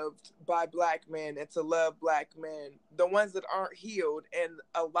loved by black men and to love black men, the ones that aren't healed, and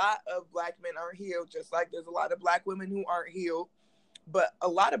a lot of black men aren't healed, just like there's a lot of black women who aren't healed, but a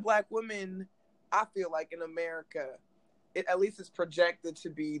lot of black women, I feel like in America, at least it's projected to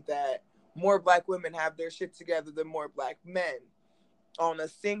be that more black women have their shit together than more black men on a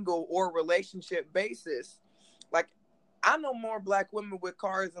single or relationship basis. Like, I know more black women with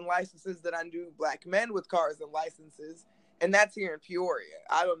cars and licenses than I do black men with cars and licenses. And that's here in Peoria.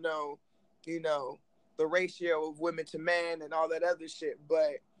 I don't know, the ratio of women to men and all that other shit,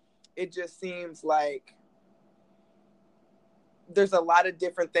 but it just seems like there's a lot of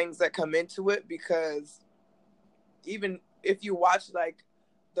different things that come into it, because even if you watch like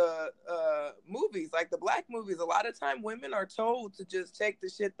the movies, like the black movies, a lot of time women are told to just take the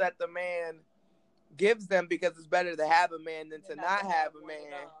shit that the man gives them, because it's better to have a man than to not have a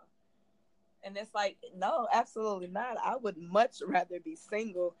man. And it's like, no, absolutely not. I would much rather be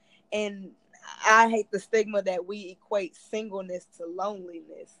single. And I hate the stigma that we equate singleness to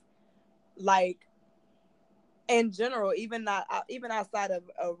loneliness. Like, in general, even outside of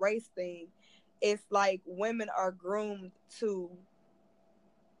a race thing, it's like women are groomed to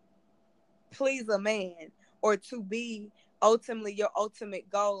please a man, or to be ultimately, your ultimate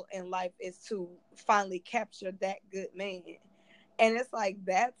goal in life is to finally capture that good man. And it's like,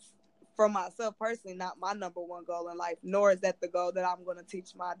 that's, for myself personally, not my number one goal in life, nor is that the goal that I'm going to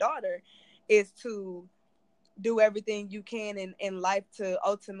teach my daughter, is to do everything you can in life to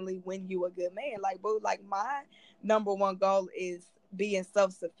ultimately win you a good man. Like, boo, like my number one goal is being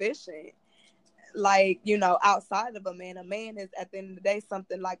self-sufficient. Like, outside of a man is at the end of the day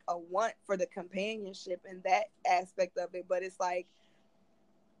something like a want for the companionship and that aspect of it. But it's like,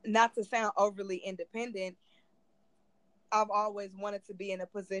 not to sound overly independent, I've always wanted to be in a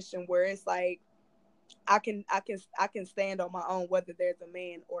position where it's like I can stand on my own, whether there's a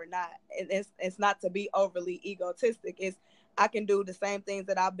man or not. And it's not to be overly egotistic. It's, I can do the same things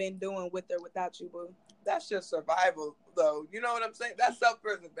that I've been doing with or without you, boo. That's just survival, though. You know what I'm saying? That's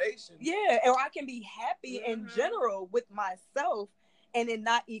self-preservation. Yeah, or I can be happy in general with myself and it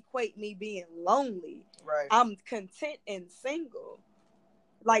not equate me being lonely. Right. I'm content and single.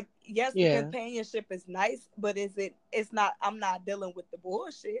 Like, yes, the companionship is nice, but it's not, I'm not dealing with the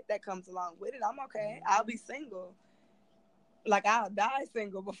bullshit that comes along with it. I'm okay. I'll be single. Like, I'll die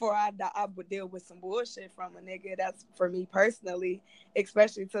single before I would deal with some bullshit from a nigga. That's for me personally,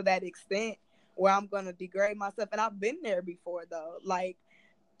 especially to that extent where I'm going to degrade myself. And I've been there before, though. Like,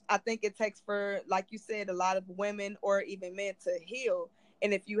 I think it takes, for, like you said, a lot of women or even men to heal.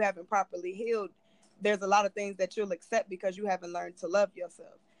 And if you haven't properly healed, there's a lot of things that you'll accept because you haven't learned to love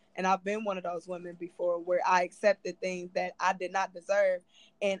yourself. And I've been one of those women before where I accepted things that I did not deserve.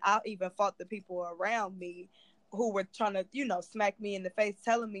 And I even fought the people around me who were trying to, smack me in the face,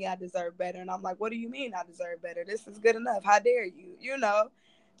 telling me I deserve better. And I'm like, what do you mean I deserve better? This is good enough. How dare you?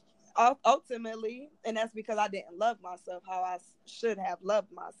 Ultimately, and that's because I didn't love myself how I should have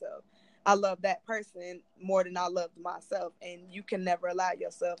loved myself. I love that person more than I loved myself, and you can never allow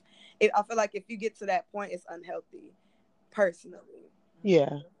yourself. I feel like if you get to that point, it's unhealthy, personally.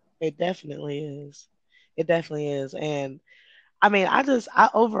 Yeah, it definitely is. It definitely is. And I mean, I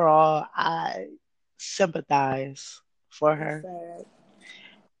sympathize for her. Sad.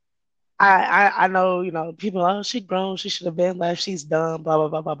 I know, people, oh, she grown, she should have been left, she's dumb, blah, blah,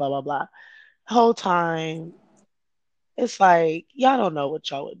 blah, blah, blah, blah, blah. The whole time, it's like, y'all don't know what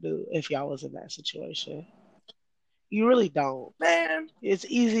y'all would do if y'all was in that situation. You really don't. Man, It's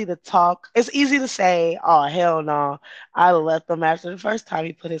easy to talk. It's easy to say, oh, hell no. I'd have left him after the first time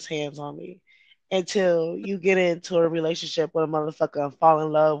he put his hands on me. Until you get into a relationship with a motherfucker and fall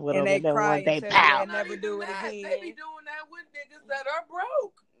in love with And him, they and then cry one day, and tell you pow. they'll never do it again. They be doing that with niggas that are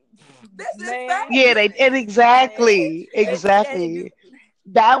broke. This is Man. fact. Yeah, and exactly.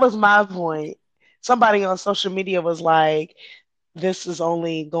 That was my point. Somebody on social media was like, this is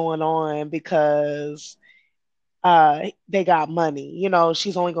only going on because they got money. You know,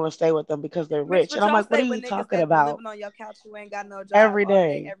 she's only going to stay with them because they're Bitch, rich. but And I'm y'all like, what stay are with you niggas talking that about? living on your couch who ain't got no job Every all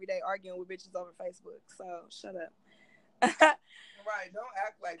day, day. every day arguing with bitches over Facebook. So shut up. Right, don't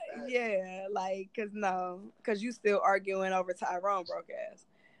act like that. Yeah, like, cause you still arguing over Tyrone broke ass.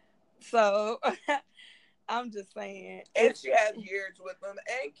 So I'm just saying, And she has years with them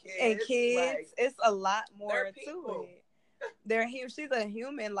and kids, like, it's a lot more they're to people. it. They're here. She's a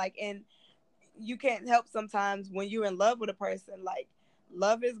human, like, and you can't help sometimes when you're in love with a person. Like,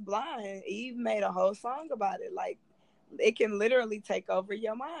 love is blind. Eve made a whole song about it. Like, it can literally take over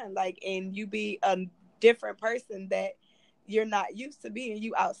your mind. Like, and you be a different person that you're not used to being.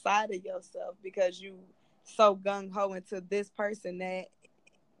 You outside of yourself because you so gung ho into this person that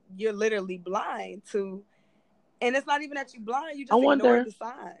you're literally blind to. And it's not even that you blind. You I just ignore wonder, the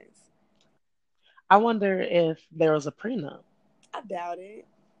signs. I wonder if there was a prenup. I doubt it.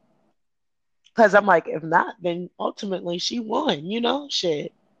 Because I'm like, if not, then ultimately she won, you know?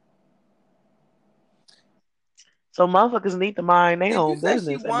 Shit. So motherfuckers need to mind their Did you own say she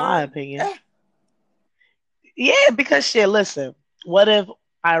business, in my won? opinion. Yeah, because shit, listen, what if,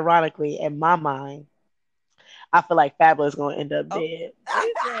 ironically, in my mind, I feel like Fabulous gonna end up Oh, dead?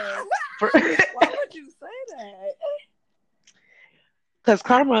 Jesus. For, Why would you say that? Because Oh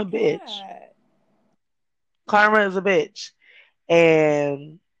Karma my a bitch. God. Karma is a bitch.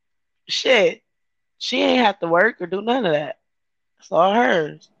 And shit, she ain't have to work or do none of that. It's all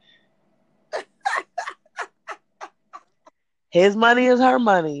hers. His money is her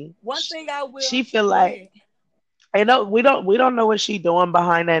money. One thing I will She feel go like, ahead. you know, we don't know what she doing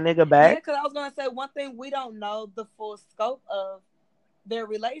behind that nigga Yeah, back. because I was gonna say one thing, we don't know the full scope of their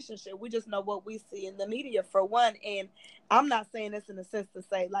relationship. We just know what we see in the media for one. And I'm not saying this in a sense to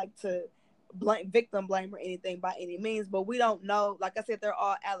say like to victim blame or anything by any means, but we don't know. Like I said, they're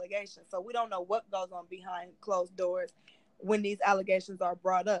all allegations, so we don't know what goes on behind closed doors when these allegations are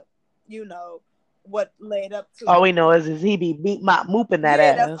brought up. You know what led up to All we it. know is he be beat mop mooping that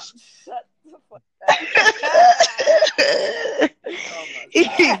Yeah, that's ass. shut the fuck up. Oh He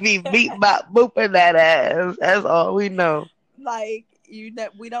my be beat god. mop booping that ass. That's all we know. Like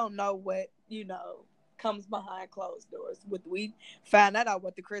we don't know what comes behind closed doors. We found that out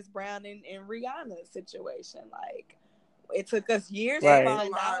with the Chris Brown and Rihanna situation. Like it took us years to And Right.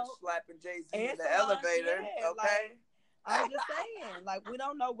 find Solange out. slapping Jay-Z And in the Solange, elevator. yeah, Okay. like I'm just saying, like we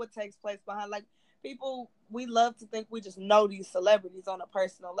don't know what takes place behind. Like people, we love to think we just know these celebrities on a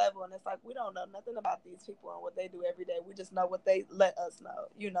personal level, and it's like we don't know nothing about these people and what they do every day. We just know what they let us know.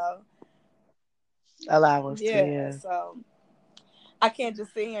 Allow us to, Yeah, yeah. so I can't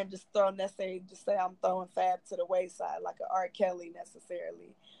just sit here and just say I'm throwing Fab to the wayside like a R. Kelly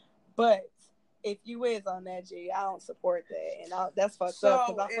necessarily. But if you is on that G, I don't support that, and that's fucked up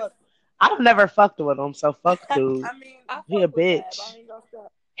because So if I've never fucked with him, so fuck dude. I mean, I He a fuck with Fab. bitch. I ain't gonna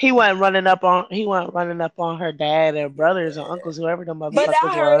stop. He wasn't running up on her dad or brothers or uncles, whoever the But he's motherfuckers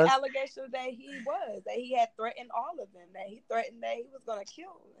I heard was. allegations that he had threatened all of them, that he threatened that he was gonna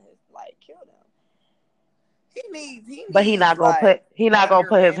kill them. he But he needs not gonna like put he not gonna better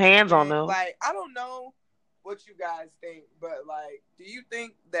put his hands on management. them. Like I don't know what you guys think, but like, do you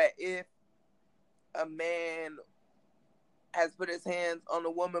think that if a man has put his hands on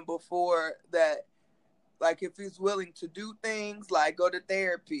a woman before, that like if he's willing to do things like go to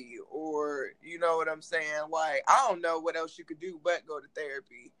therapy, or you know what I'm saying, like I don't know what else you could do but go to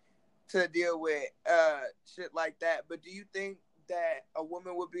therapy to deal with shit like that, but do you think that a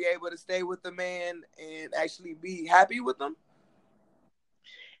woman would be able to stay with a man and actually be happy with them?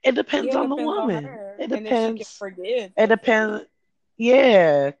 It depends Yeah, it on the depends on woman. her It and if she can depends. forgive It and forget. depends.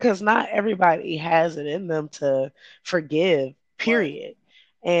 Yeah, because not everybody has it in them to forgive. Right. Period.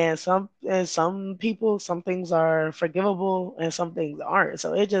 And some people, some things are forgivable, and some things aren't.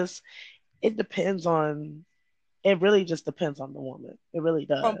 So it depends on. It really just depends on the woman. It really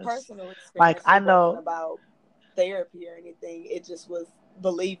From does. personal Like experience, I it wasn't know. about therapy or anything. It just was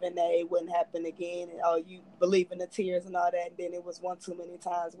believing that it wouldn't happen again, and you believe in the tears and all that. And then it was one too many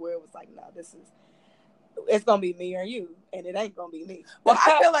times where it was like, no, it's gonna be me or you, and it ain't gonna be me. Well,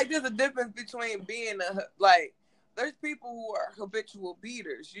 I feel like there's a difference between being like, there's people who are habitual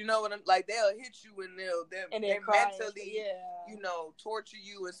beaters. You know what I'm like? They'll hit you and they mentally, torture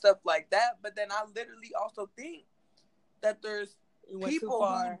you and stuff like that. But then I literally also think that there's people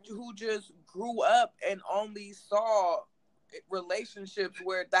who just grew up and only saw relationships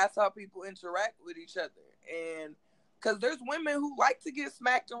where that's how people interact with each other. And because there's women who like to get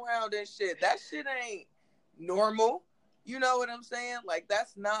smacked around and shit. That shit ain't normal. You know what I'm saying? Like,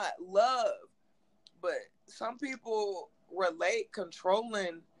 that's not love. But some people relate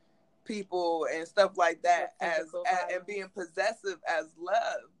controlling people and stuff like that as and being possessive as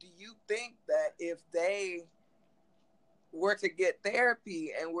love. Do you think that if they were to get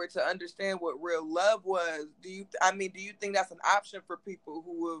therapy and were to understand what real love was, do you think that's an option for people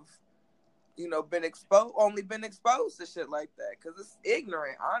who have, been exposed to shit like that? Because it's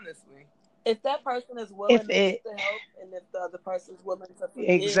ignorant, honestly. If that person is willing to get the help, and if the other person is willing to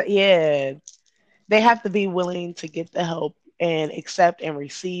forgive, yeah, they have to be willing to get the help and accept and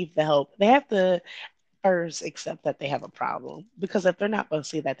receive the help. They have to first accept that they have a problem, because if they're not going to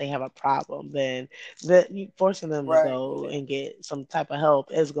see that they have a problem, then forcing them to go and get some type of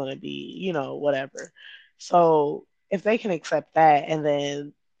help is going to be, whatever. So if they can accept that and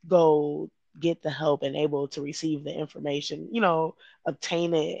then go get the help and able to receive the information,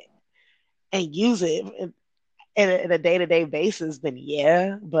 obtain it and use it in a day-to-day basis, then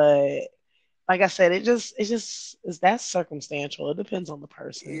yeah. But like I said, it's just that's circumstantial. It depends on the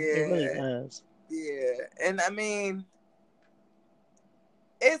person. Yeah. It really does. Yeah. And I mean,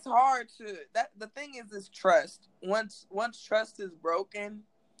 it's hard the thing is trust. Once trust is broken,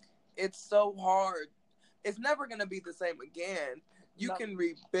 it's so hard. It's never gonna be the same again. You can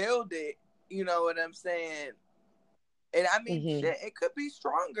rebuild it, you know what I'm saying? And I mean, shit, it could be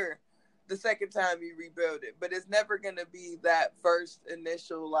stronger the second time you rebuild it, but it's never gonna be that first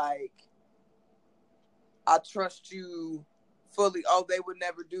initial, like, I trust you fully. Oh, they would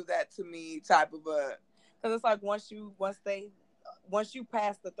never do that to me type of a. Because it's like once you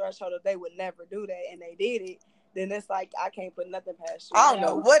pass the threshold of they would never do that, and they did it, then it's like, I can't put nothing past you. I don't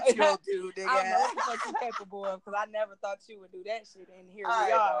know what you'll do, nigga. I don't know what you're capable of, because I never thought you would do that shit, and here we are. I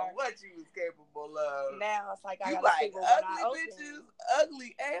don't know what you was capable of. Now it's like, I you gotta like figure ugly bitches,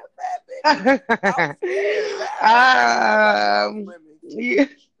 ugly and fat bitches. I was scared. Yeah.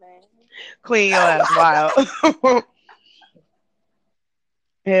 Clean your ass wild.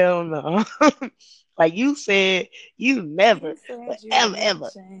 Hell no. Like you said, you never, ever.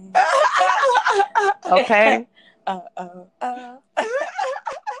 Okay. But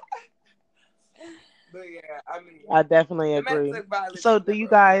yeah, I mean, I definitely agree. So do you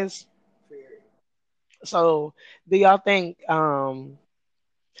guys? So do y'all think?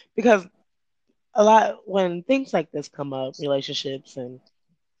 Because a lot when things like this come up, relationships and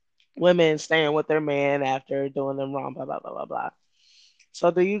women staying with their man after doing them wrong, blah blah blah blah blah.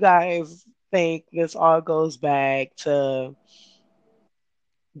 So do you guys think this all goes back to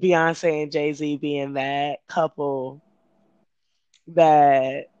Beyonce and Jay-Z being that couple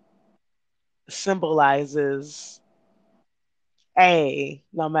that symbolizes, hey,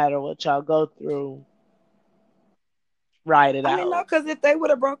 no matter what y'all go through, ride it out? I mean, no, because if they would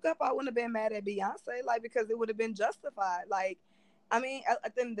have broke up, I wouldn't have been mad at Beyonce, like, because it would have been justified. Like, I mean,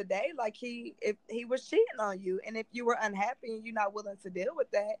 at the end of the day, like, if he was cheating on you, and if you were unhappy and you're not willing to deal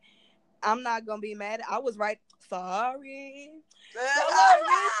with that, I'm not gonna be mad. I was right. Sorry.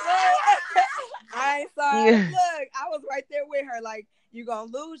 I ain't sorry. Yeah. Look, I was right there with her. Like, you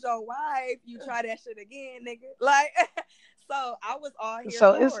gonna lose your wife. You try that shit again, nigga. Like, so I was all here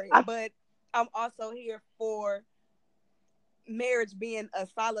for it. But I'm also here for marriage being a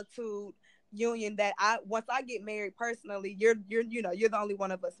solitude union that once I get married personally, you're the only one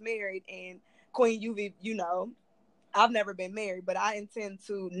of us married. And Queen, I've never been married, but I intend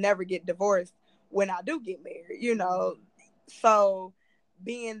to never get divorced when I do get married, So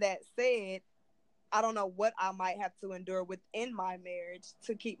being that said, I don't know what I might have to endure within my marriage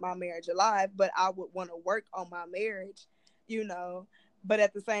to keep my marriage alive, but I would want to work on my marriage, But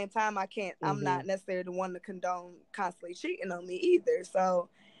at the same time, I can't, I'm not necessarily the one to condone constantly cheating on me either. So,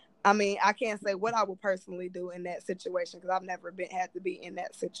 I mean, I can't say what I would personally do in that situation because I've never had to be in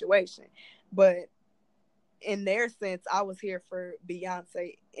that situation. But in their sense, I was here for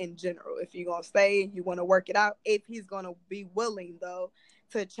Beyonce in general. If you're going to stay, you want to work it out. If he's going to be willing, though,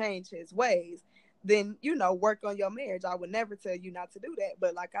 to change his ways, then, work on your marriage. I would never tell you not to do that.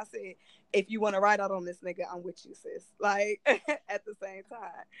 But like I said, if you want to ride out on this nigga, I'm with you, sis. Like, at the same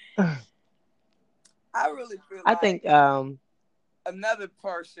time. I really feel I think another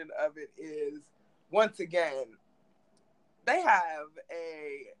portion of it is, once again, they have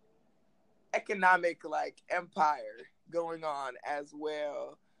a economic empire going on as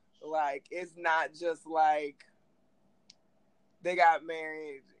well. Like, it's not just like they got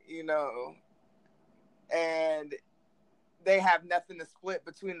married, and they have nothing to split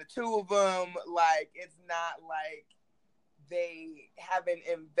between the two of them. Like, it's not like they haven't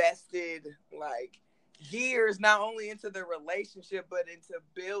invested years not only into the relationship but into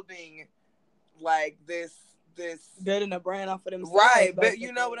building this building a brand off of themselves. Right, but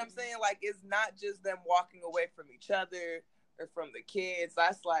you know what I'm saying? Like, it's not just them walking away from each other or from the kids.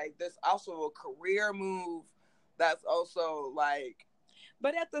 That's like, there's also a career move. That's also like,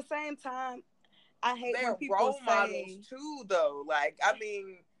 but at the same time, I hate when people role say models too, though. Like, I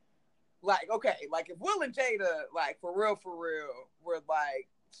mean, like, okay, like if Will and Jada, like for real, were like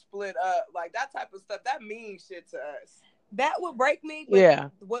split up, like that type of stuff, that means shit to us. That would break me. Yeah.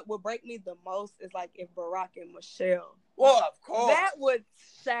 What would break me the most is like if Barack and Michelle. Well, of course. That would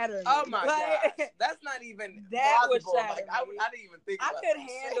shatter me. Oh my god, that's not even that plausible. Would shatter like me. I didn't even think. I could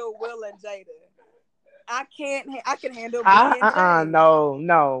handle Will and Jada. I can handle.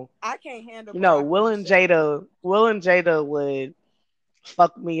 No. I can't handle. No, Barack Will and Jada would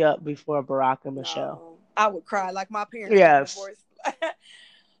fuck me up before Barack and Michelle. No, I would cry like my parents. Yes. You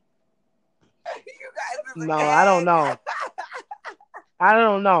guys. No, I don't know. I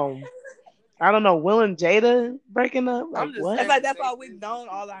don't know. Will and Jada breaking up? Like, I'm just what? saying, like that's all we've known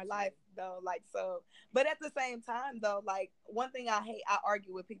all our life, though. Like, so, but at the same time, though, like one thing I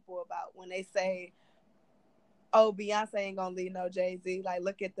argue with people about when they say, "Oh, Beyonce ain't gonna leave no Jay-Z." Like,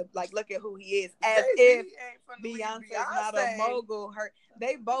 look at who he is. As Jay-Z if Beyonce's not a mogul.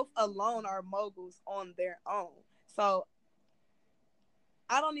 They both alone are moguls on their own. So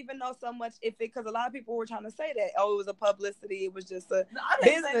I don't even know so much if because a lot of people were trying to say that, oh, it was a publicity, it was just a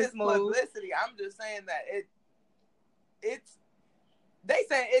business move. Publicity. I'm just saying that it's they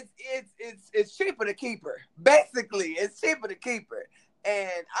say it's cheaper to keep her. Basically, it's cheaper to keep her.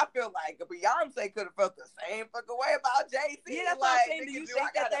 And I feel like Beyonce could have felt the same fucking way about Jay-Z. Yeah, that's like, what I'm saying. Do you think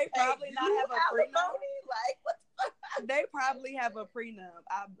that they probably not have a prenup? Like, what the fuck? They probably have a prenup.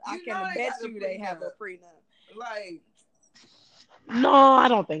 I can bet you they have a prenup. Like, no, I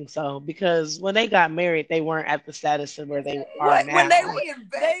don't think so. Because when they got married, they weren't at the status of where they are now. When they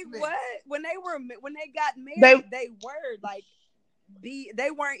got married, they were like they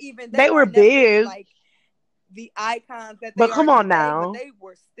weren't even. They were big. Like, the icons that they but come on today, now, but they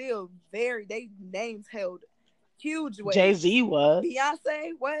were still they names held huge weight. Jay-Z was.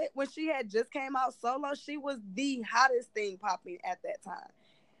 Beyonce, when she had just came out solo, she was the hottest thing popping at that time.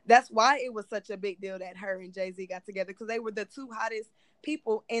 That's why it was such a big deal that her and Jay-Z got together, because they were the two hottest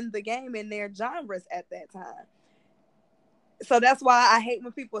people in the game in their genres at that time. So that's why I hate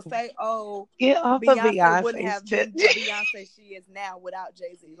when people say, "Oh, Beyonce wouldn't have been the Beyonce she is now without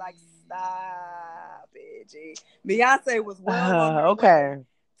Jay-Z." Like, stop it, G. Beyonce was well on her way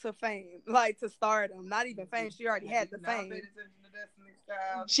to fame, like to stardom. Not even fame; she already had the fame.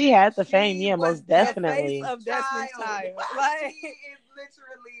 She had the fame, yeah, most definitely. The face of Destiny's Child. Like, she is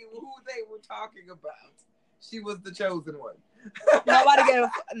literally who they were talking about. She was the chosen one. Nobody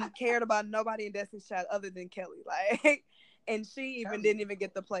cared about nobody in Destiny's Child other than Kelly. Like. And she didn't even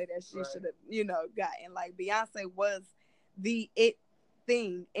get the play that she should have, gotten. Like, Beyonce was the it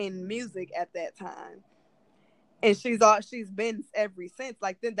thing in music at that time. And she's been ever since.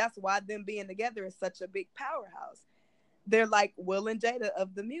 Like, then that's why them being together is such a big powerhouse. They're like Will and Jada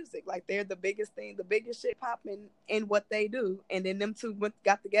of the music. Like, they're the biggest thing, the biggest shit popping in what they do. And then them two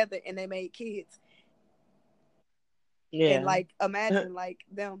got together and they made kids. Yeah. And like, imagine like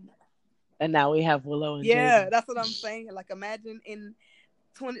them. And now we have Willow and Jada. That's what I'm saying. Like, imagine in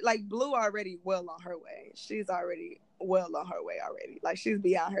 20, like Blue already well on her way. She's already well on her way already. Like, she's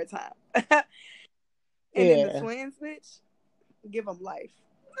beyond her time. And then the twins, bitch, give them life.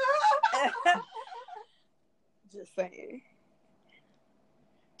 Just saying.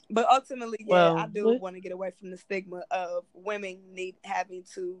 But ultimately, I do want to get away from the stigma of women having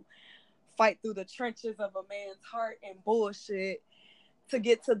to fight through the trenches of a man's heart and bullshit to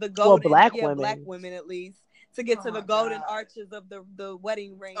get to the golden, black women at least, to get to the golden arches of the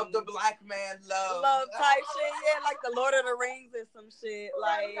wedding ring of the black man love type shit. Yeah, like the Lord of the Rings or some shit.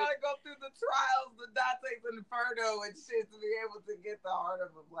 Like, you gotta go through the trials, the Dante's Inferno and shit to be able to get the heart of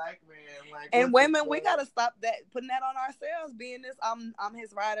a black man. Like, and women, we gotta stop putting that on ourselves. Being this, I'm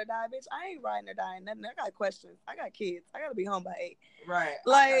his ride or die bitch. I ain't riding or dying nothing. I got questions. I got kids. I gotta be home by 8. Right.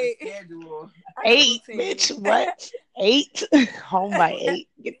 Like, schedule. 8, bitch. What? 8? Home by 8.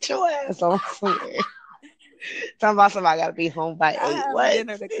 Get your ass on somewhere. Talking about somebody gotta be home by 8. I have what?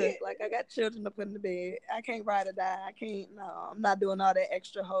 dinner to cook. Like, I got children to put in the bed. I can't ride or die. I can't. No, I'm not doing all that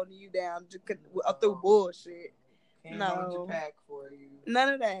extra holding you down through bullshit. Can't hold your pack for you.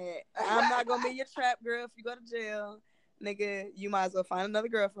 None of that. I'm not gonna be your trap girl if you go to jail, nigga. You might as well find another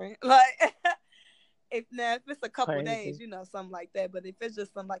girlfriend. Like, if it's a couple days, something like that. But if it's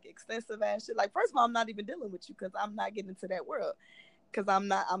just some like extensive ass shit, like, first of all, I'm not even dealing with you because I'm not getting into that world. Because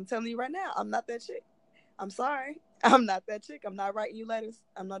I'm telling you right now, I'm not that chick. I'm sorry. I'm not that chick. I'm not writing you letters.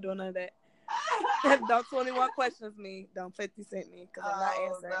 I'm not doing none of that. Don't 21 questions me. Don't 50 Cent me because I'm not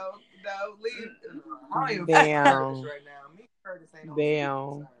answering. No, leave. I don't even Damn. Curtis right now. Me and Curtis ain't on Damn.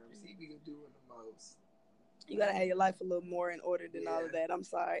 speaking terms. He be doing the most. You gotta have your life a little more in order than all of that. I'm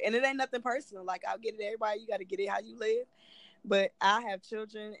sorry. And it ain't nothing personal. Like, I'll get it to everybody. You gotta get it how you live. But I have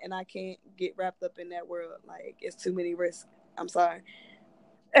children and I can't get wrapped up in that world. Like, it's too many risks. I'm sorry.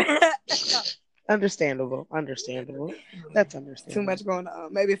 Understandable. That's understandable. Too much going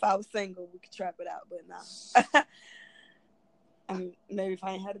on. Maybe if I was single, we could trap it out, but nah. I mean, maybe if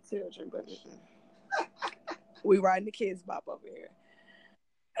I ain't had a children, but we riding the kids bop over here.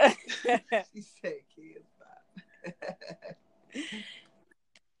 She said kids bop.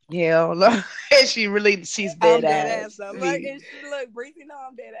 Hell no. She's dead ass. I'm like, look, Breezy, no,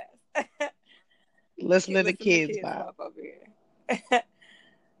 I'm dead ass. Listen to the kids bop over here.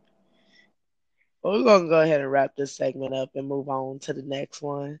 Well, we're going to go ahead and wrap this segment up and move on to the next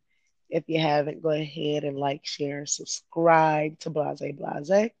one. If you haven't, go ahead and like, share, and subscribe to Blase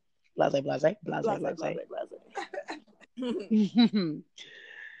Blase. Blase Blase. Blase Blase.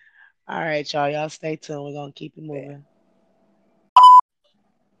 All right, y'all. Y'all stay tuned. We're going to keep it moving.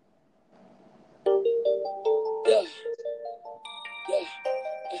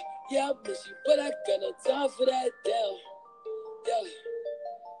 Yeah, I miss you, but I got no time for that. Damn.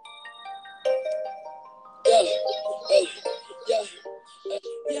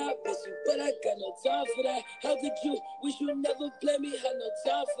 Yeah, I miss you, but I got no time for that. How could you wish you never play me? Had no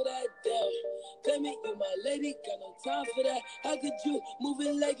time for that. Damn. Play me, you my lady, got no time for that. How could you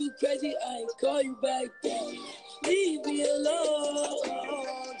moving like you crazy? I ain't call you back. Damn. Leave me alone.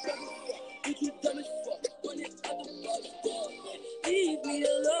 What you dumb as fuck? Run it out the box. Damn. Leave me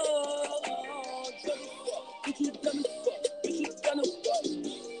alone. What you dumb as fuck? What you got no fuck?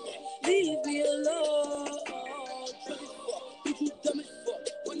 Leave me alone. What you dumb as fuck?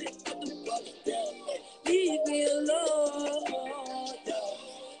 Run it out the box. Damn. Leave me alone.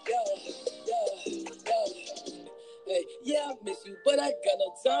 Hey, yeah, I miss you, but I got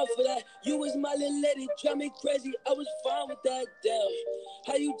no time for that. You was my little lady, drive me crazy. I was fine with that. Damn.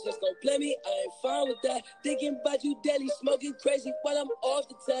 How you just gon' play me? I ain't fine with that. Thinking about you daily, smoking crazy while I'm off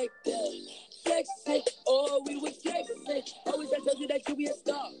the tag. Damn. Flexing, oh, we was flexing. Always I told you that you be a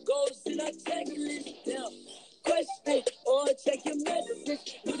star. Goals in our checklist. Damn. Question, or check your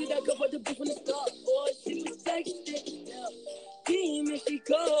message. You did not go for the book from the start, or she was texting. Damn. Demon, she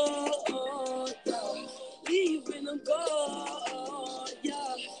called. Leaving them gone,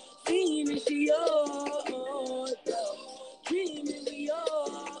 yeah. Demon, she on, yeah. Dreaming we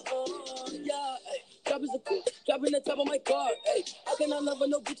on, yeah. Ay. Drop is a cool, dropping the top of my car, ay. I cannot love her,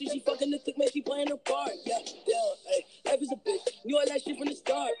 no bitch, she fucking the thick man, she playing her part, yeah. Damn, ay. Life is a bitch, knew all that shit from the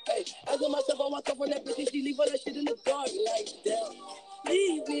start, ay. Asking myself, I want come from that bitch, and she leave all that shit in the dark, like, damn.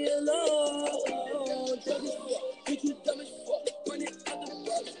 Leave me alone, drug as fuck, bitch, you dumb as fuck, run it out the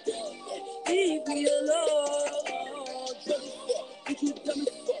box, damn. Leave me alone, drug as fuck, bitch, you dumb as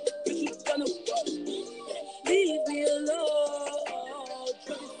fuck, bitch, you gonna fuck. Leave me alone,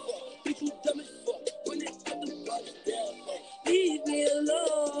 drug as fuck, bitch, you dumb as fuck, run it out the box, damn. Leave me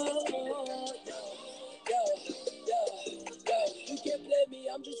alone, you can't play me,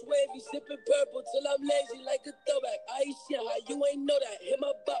 I'm just wavy, sipping purple till I'm lazy like a throwback. I ain't shit, how you ain't know that. Hit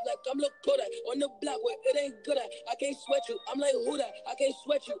my bop like I'm Lil Kodak on the block where it ain't good at. I can't sweat you, I'm like who that? I can't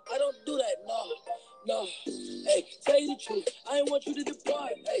sweat you, I don't do that, no. Hey, tell you the truth, I ain't want you to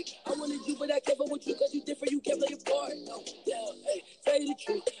depart. Hey, I wanted you, but I can't fuck with you cause you different, you can't play your part. No, damn, hey, tell you the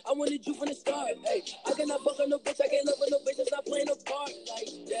truth, I wanted you from the start. Hey, I cannot fuck on no bitch, I can't love on no bitch, it's not playing a part. Like,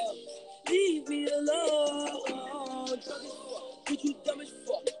 damn, leave me alone. Bitch, you dumb as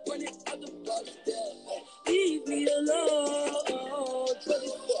fuck, run it out the box, damn. Leave me alone. Drug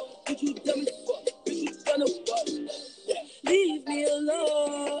as fuck, bitch, you dumb as fuck, bitch, you gonna fuck. Leave me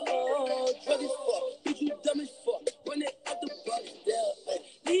alone. Drug as fuck, bitch, you dumb as fuck, run it out the box,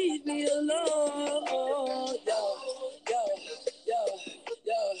 damn. Leave me alone. Yo.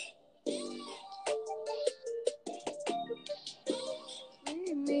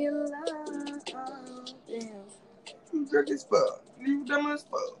 Leave me alone. Damn. You drug as fuck. You dumb as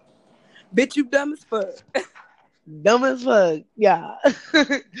fuck. Bitch, you dumb as fuck. Dumb as fuck. Yeah.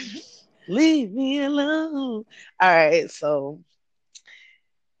 Leave me alone. All right. So,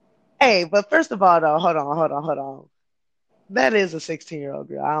 hey, but first of all, though, hold on. That is a 16-year-old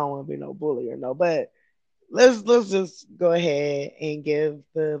girl. I don't want to be no bully or no, but let's just go ahead and give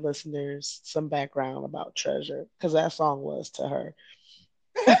the listeners some background about Treasure because that song was to her.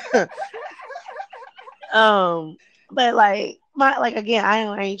 But like again,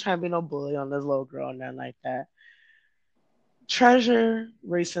 I ain't trying to be no bully on this little girl or nothing like that. Treasure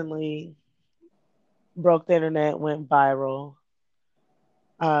recently broke the internet, went viral.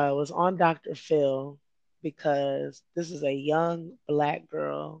 Was on Dr. Phil because this is a young black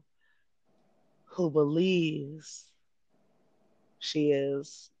girl who believes she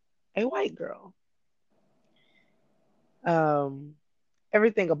is a white girl. Um,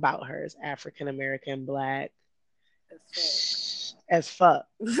 Everything about her is African American, black, as fuck.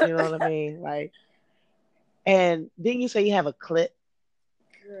 You know what I mean? Like, and didn't you say you have a clip?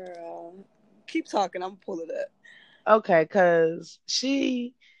 Girl, keep talking. I'm pull it up. Okay, because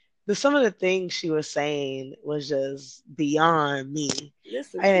some of the things she was saying was just beyond me. This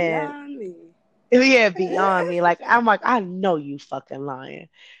is And beyond me. yeah, beyond me. Like, I'm like, I know you fucking lying.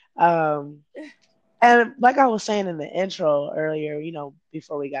 Um, and like I was saying in the intro earlier,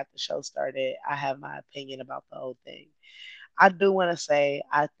 before we got the show started, I have my opinion about the whole thing. I do want to say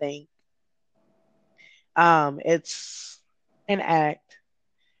I think it's an act.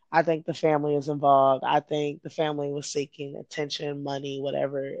 I think the family is involved. I think the family was seeking attention, money,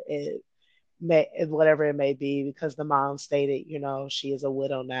 whatever it may be, because the mom stated, she is a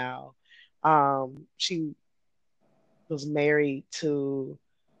widow now. She was married to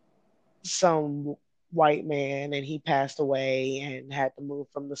some white man and he passed away and had to move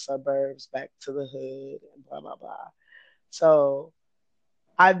from the suburbs back to the hood and blah blah blah. So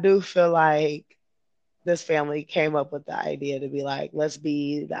I do feel like this family came up with the idea to be like, let's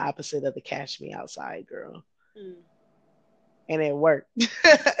be the opposite of the Cash Me Outside girl. Mm. And it worked.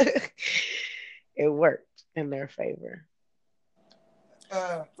 It worked in their favor.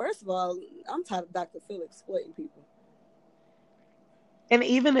 First of all, I'm tired of Dr. Phil exploiting people. And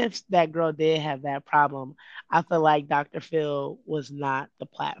even if that girl did have that problem, I feel like Dr. Phil was not the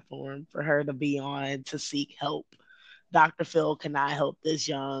platform for her to be on to seek help. Dr. Phil cannot help this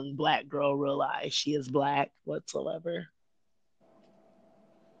young black girl realize she is black whatsoever.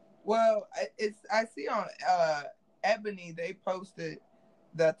 Well, I see on Ebony they posted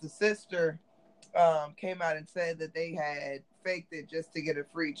that the sister came out and said that they had faked it just to get a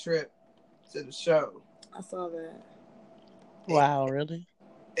free trip to the show. I saw that. Wow, really?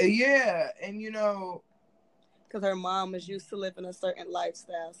 Yeah, and because her mom was used to living a certain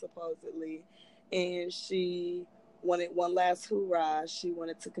lifestyle, supposedly, and she wanted one last hoorah. She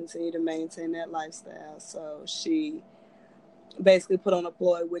wanted to continue to maintain that lifestyle, so she basically put on a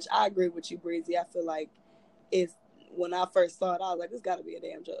ploy, which I agree with you, Breezy. I feel like when I first saw it, I was like, "It's got to be a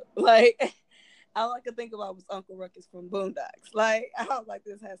damn joke." Like, all I could think about was Uncle Ruckus from Boondocks. Like, I was like,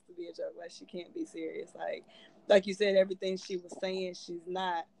 "This has to be a joke. Like, she can't be serious." Like you said, everything she was saying, she's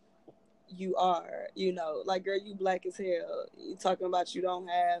not. You are, like, girl, you black as hell. You talking about you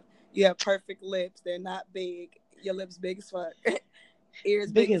have perfect lips. They're not big. Your lips big as fuck.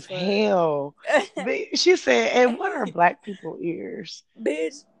 Ears big as fuck. hell. She said, and what are black people ears?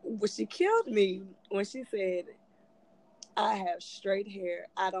 Bitch, she killed me when she said, I have straight hair.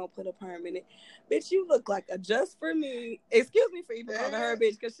 I don't put a perm in it. Bitch, you look like a Just For Me. Excuse me for even calling her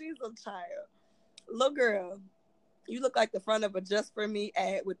bitch, because she's a child. Little girl, you look like the front of a Just For Me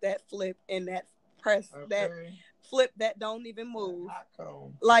ad with that flip and that press, that flip that don't even move.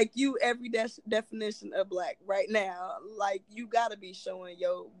 Like, you every definition of black right now. Like, you gotta be showing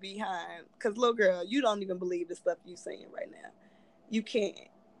your behind, because little girl, you don't even believe the stuff you saying right now. You can't.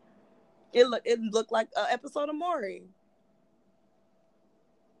 It looked like an episode of Maury.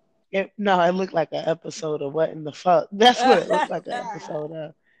 It looked like an episode of What in the Fuck. That's what it looked like, an episode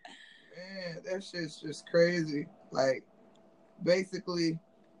of. Man, that shit's just crazy. Like, basically,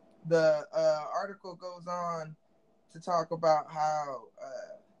 the article goes on to talk about how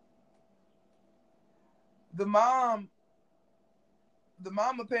the mom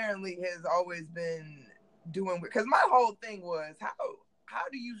apparently has always been doing, because my whole thing was, how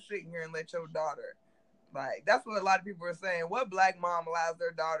do you sit here and let your daughter, like, that's what a lot of people are saying, what black mom allows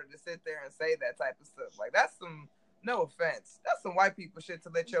their daughter to sit there and say that type of stuff? Like, that's some, no offense, that's some white people shit to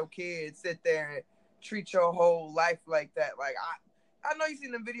let your kids sit there and treat your whole life like that. Like, I know you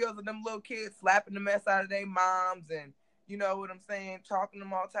seen the videos of them little kids slapping the mess out of their moms, and you know what I'm saying, talking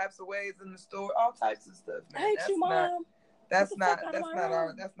them all types of ways in the store, all types of stuff, man. I hate you, Mom. That's not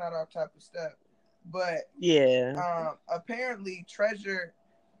our type of stuff. But yeah, apparently Treasure,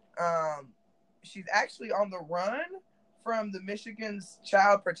 she's actually on the run from the Michigan's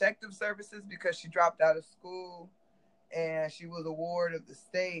Child Protective Services because she dropped out of school and she was a ward of the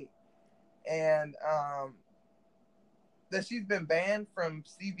state, and that she's been banned from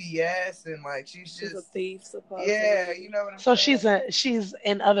CBS, and like she's a thief, supposedly. Yeah, you know what I'm saying? So she's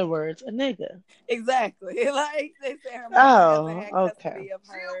in other words a nigga. Exactly. Like, they say her mom has custody of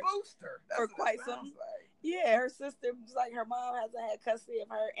her a booster. for quite some. Yeah, her sister was like her mom hasn't had custody of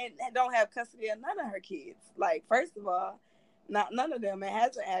her and don't have custody of none of her kids. Like, first of all, not none of them, and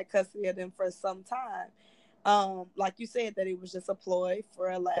hasn't had custody of them for some time. Like you said, that it was just a ploy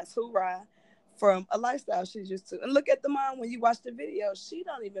for a last hoorah from a lifestyle she's used to. And look at the mom when you watch the video, she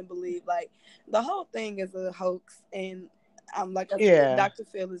don't even believe, like, the whole thing is a hoax. And like I said, Yeah. Dr.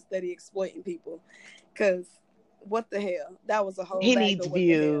 Phil is steady exploiting people because what the hell? That was a whole He bag needs of what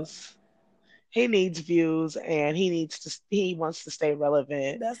the hell. views. He needs views, and he wants to stay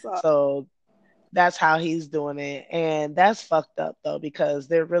relevant. That's all. So that's how he's doing it. And that's fucked up though, because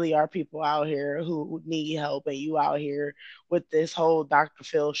there really are people out here who need help, and you out here with this whole Dr.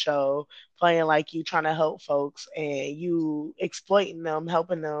 Phil show playing like you trying to help folks, and you exploiting them,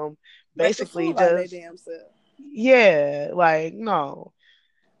 helping them Make a basically fool out of their just, damn self. yeah, like, no.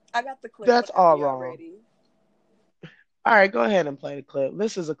 I got the clip That's whenever all y'all wrong. ready. All right, go ahead and play the clip.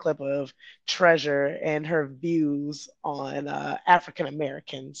 This is a clip of Treasure and her views on African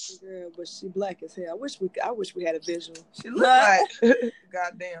Americans. Girl, but she black as hell. I wish we had a visual. She looked like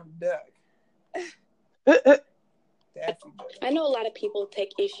goddamn duck. Daffy Duck. I know a lot of people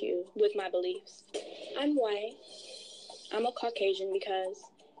take issue with my beliefs. I'm white. I'm a Caucasian because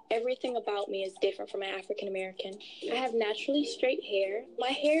everything about me is different from an African American. I have naturally straight hair. My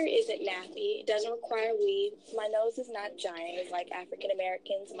hair isn't nappy. It doesn't require weave. My nose is not giant as like African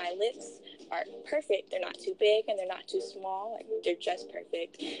Americans. My lips are perfect. They're not too big and they're not too small. Like, they're just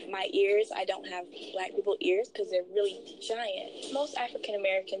perfect. My ears, I don't have black people ears because they're really giant. Most African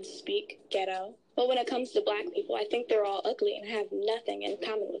Americans speak ghetto. But when it comes to black people, I think they're all ugly and have nothing in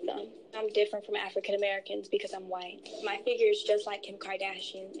common with them. I'm different from African Americans because I'm white. My figure is just like Kim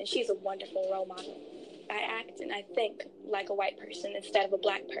Kardashian, and she's a wonderful role model. I act and I think like a white person instead of a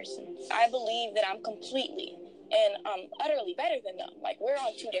black person. I believe that I'm completely and utterly better than them. Like, we're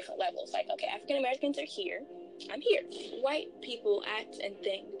on two different levels. Like, okay, African Americans are here. I'm here. White people act and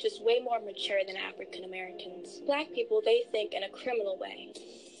think just way more mature than African Americans. Black people, they think in a criminal way.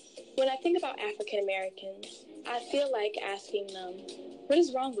 When I think about African Americans, I feel like asking them, what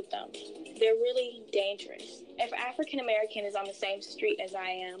is wrong with them? They're really dangerous. If African American is on the same street as I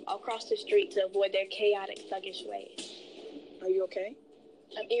am, I'll cross the street to avoid their chaotic, thuggish ways. Are you okay?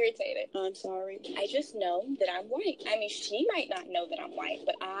 I'm irritated. I'm sorry. I just know that I'm white. I mean, she might not know that I'm white,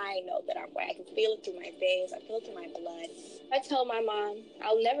 but I know that I'm white. I can feel it through my veins. I feel it through my blood. I tell my mom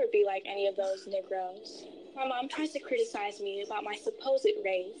I'll never be like any of those Negroes. My mom tries to criticize me about my supposed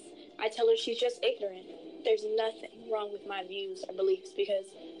race. I tell her she's just ignorant. There's nothing wrong with my views or beliefs because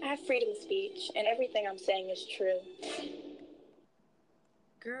I have freedom of speech and everything I'm saying is true.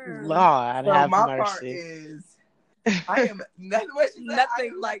 Girl. Lord, So have my part mercy. is I am nothing,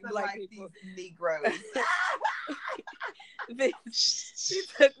 Nothing like black people. These Negroes. She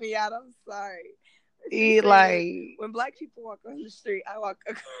took me out. I'm sorry. Like, when black people walk on the street, I walk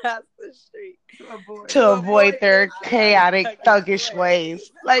across the street to avoid their chaotic, thuggish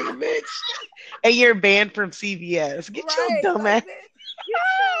ways. Like, bitch. And you're banned from CVS. Get your dumb ass. Get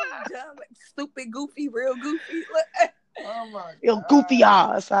your dumb, stupid, goofy, real goofy. Look. Oh my Yo, God. goofy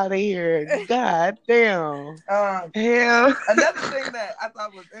ass out of here. God damn. Hell. Another thing that I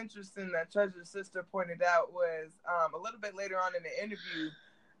thought was interesting that Treasure's sister pointed out was a little bit later on in the interview,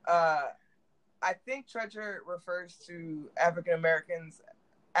 I think Treasure refers to African Americans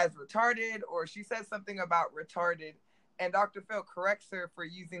as retarded, or she says something about retarded, and Dr. Phil corrects her for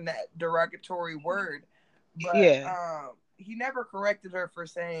using that derogatory word. But he never corrected her for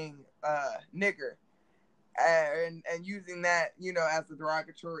saying nigger and using that, as a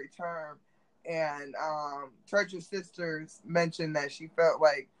derogatory term. And Treasure's sisters mentioned that she felt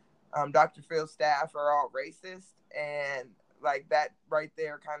like Dr. Phil's staff are all racist, and like that right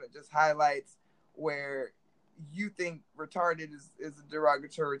there kind of just highlights where you think retarded is a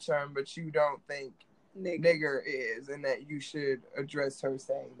derogatory term, but you don't think nigger is, and that you should address her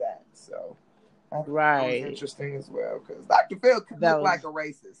saying that. So that was interesting as well, because Dr. Phil could look like a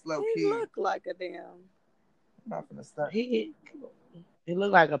racist, low key. He looked like a damn. Not gonna start. He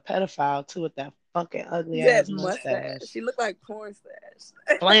looked like a pedophile too, with that fucking ugly ass mustache. She looked like porn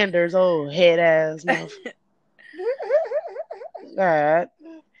stash. Flanders old head ass mouth. God.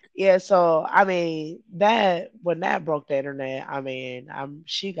 Yeah, so I mean when that broke the internet, I mean,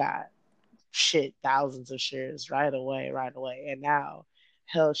 she got thousands of shares right away, and now,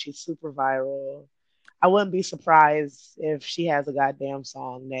 hell, she's super viral. I wouldn't be surprised if she has a goddamn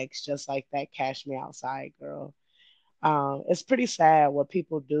song next, just like that "Cash Me Outside" girl. It's pretty sad what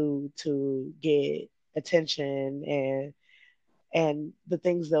people do to get attention and the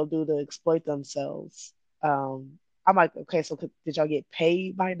things they'll do to exploit themselves. I'm like, okay, so did y'all get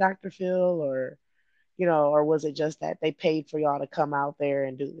paid by Dr. Phil, or or was it just that they paid for y'all to come out there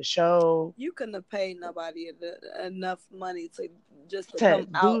and do the show You couldn't have paid nobody enough money to just to to come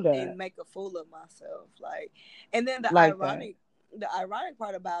do out that and make a fool of myself. Like, and then like that? the ironic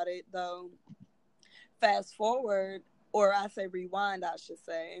part about it though, fast forward, or I say rewind, I should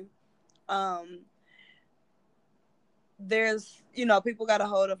say. Um, there's people got a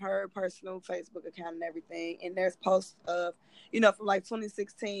hold of her personal Facebook account and everything, and there's posts of from like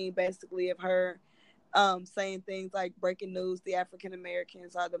 2016, basically, of her saying things like breaking news: the African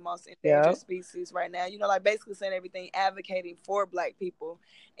Americans are the most endangered Yep. species right now. Like basically saying everything, advocating for Black people,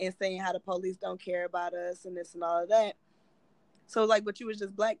 and saying how the police don't care about us and this and all of that. So like, but you was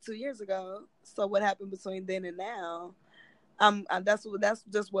just Black 2 years ago. So what happened between then and now? That's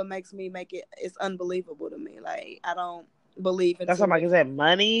just what makes me make it. It's unbelievable to me. Like I don't believe That's something into like, it. is that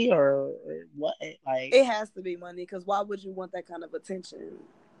money or what? Like, It has to be money, because why would you want that kind of attention?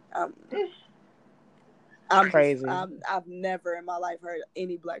 Um, crazy. I've never in my life heard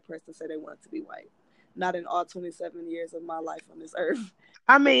any Black person say they want to be white. Not in all 27 years of my life on this earth.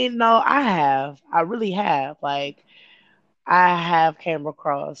 I mean, no, I have. I really have. Like, I have came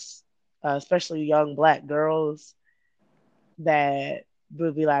across, especially young Black girls that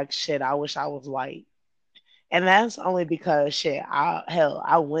would be like, shit, I wish I was white. And that's only because, shit,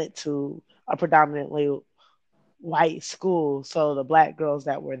 I went to a predominantly white school. So the Black girls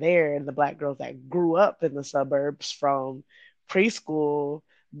that were there and the Black girls that grew up in the suburbs from preschool,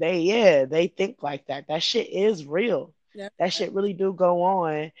 they think like that. That shit is real. Yeah. That shit really do go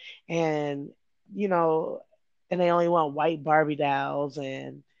on. And, you know, and they only want white Barbie dolls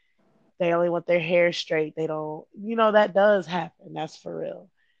and they only want their hair straight. They don't, that does happen. That's for real.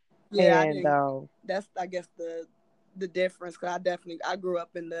 Yeah, I And didn't. That's I guess the difference. Cause I grew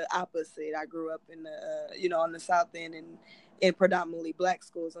up in the opposite. I grew up in the on the South End and in predominantly Black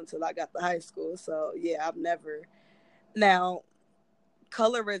schools until I got to high school. So yeah, I've never. Now,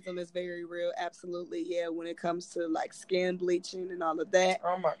 colorism is very real. Absolutely, yeah. When it comes to like skin bleaching and all of that.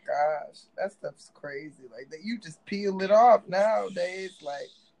 Oh my gosh, that stuff's crazy. Like that, you just peel it off nowadays. Like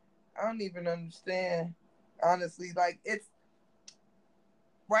I don't even understand. Honestly, like it's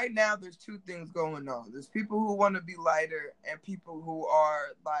right now. There's two things going on. There's people who want to be lighter and people who are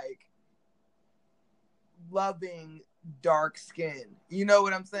like loving dark skin. You know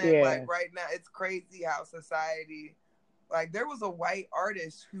what I'm saying? yeah, Like right now, it's crazy how society. Like there was a white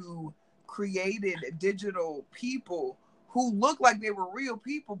artist who created digital people who looked like they were real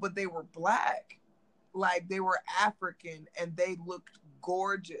people, but they were Black. Like they were African and they looked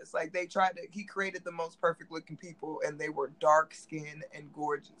gorgeous. Like he created the most perfect looking people and they were dark skinned and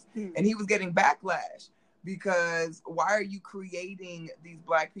gorgeous. And he was getting backlash because why are you creating these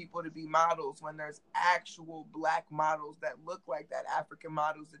Black people to be models when there's actual Black models that look like that, African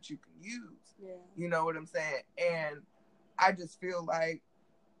models that you can use? Yeah. You know what I'm saying? And I just feel like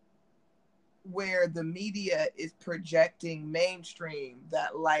where the media is projecting mainstream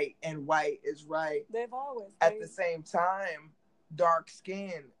that light and white is right. They've always at the same time, dark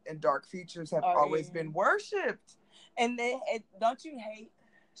skin and dark features have always been worshipped. And then don't you hate?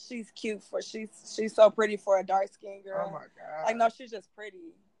 She's cute she's so pretty for a dark skinned girl. Oh my god! Like no, she's just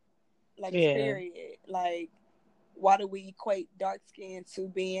pretty. Like period. Like why do we equate dark skin to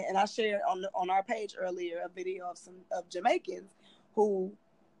being? And I shared on our page earlier a video of some Jamaicans who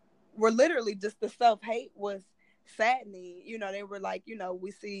were literally just the self-hate was saddening. They were like,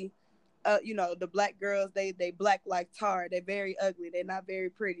 we see the Black girls, they Black like tar, they're very ugly, they're not very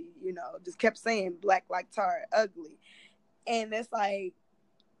pretty, just kept saying Black like tar, ugly. And it's like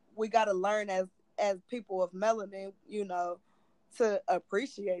we got to learn as people of melanin, to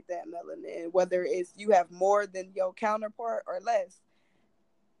appreciate that melanin, whether it's you have more than your counterpart or less.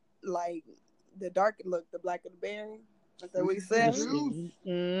 Like the darker look, the blacker the berry. That's what we said.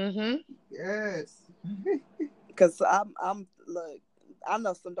 Mm-hmm. Yes. Because I'm look, I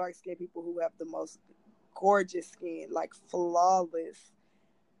know some dark skinned people who have the most gorgeous skin, like flawless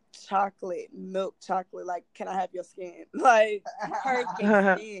milk chocolate. Like, can I have your skin? Like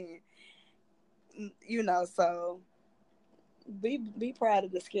perfect skin. So be proud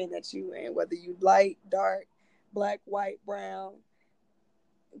of the skin that you in, whether you light, dark, Black, white, brown.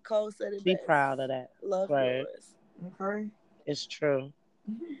 Cole said it Be best. proud of that. Love right. yours. Okay. It's true.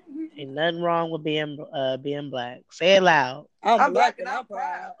 Ain't nothing wrong with being Black. Say it loud. I'm Black and I'm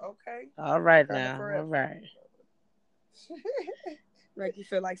proud. Okay. All right now. All right. Make you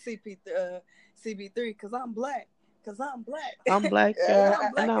feel like CB3 because I'm Black. Because I'm Black. I'm Black, Yeah,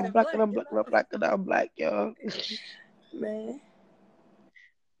 y'all. And I'm Black, and I'm Black, and I'm Black, and I'm Black, y'all. Man.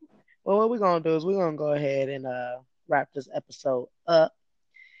 Well, what we're going to do is we're going to go ahead and wrap this episode up.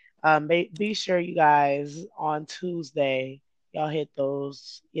 Be sure you guys on Tuesday, y'all hit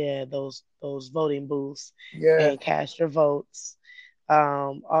those voting booths Yeah. and cast your votes.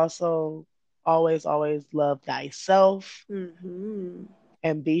 Also, always love thyself, Mm-hmm.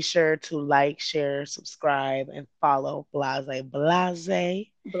 and be sure to like, share, subscribe, and follow Blase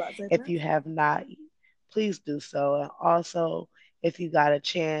Blase. Blase, If you blase. have not, please do so. And also, if you got a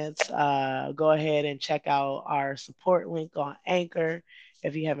chance, go ahead and check out our support link on Anchor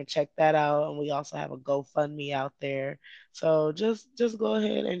if you haven't checked that out. And we also have a GoFundMe out there. So just go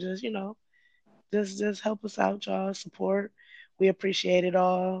ahead and just help us out, y'all. Support. We appreciate it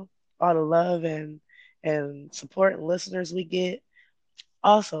all the love and support and listeners we get.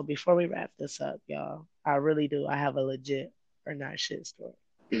 Also, before we wrap this up, y'all, I really do. I have a legit or not shit story.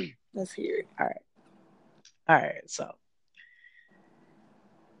 Let's hear it. All right. All right. So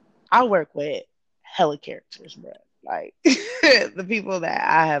I work with hella characters, bro. Like the people that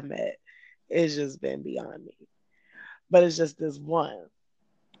I have met, it's just been beyond me. But it's just this one.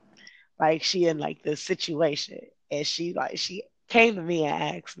 Like she in like this situation, and she came to me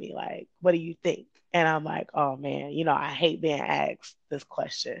and asked me like, "What do you think?" And I'm like, "Oh man, I hate being asked this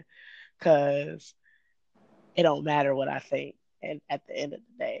question because it don't matter what I think, and at the end of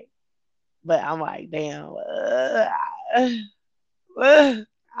the day." But I'm like, damn,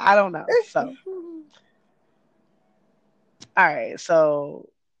 I don't know. So, all right. So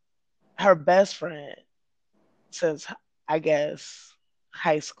her best friend since I guess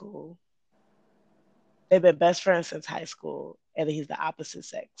high school. They've been best friends since high school, and he's the opposite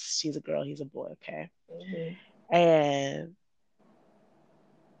sex. She's a girl, he's a boy. Okay, and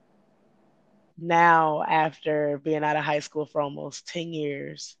now after being out of high school for almost 10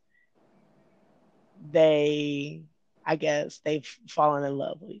 years, I guess they've fallen in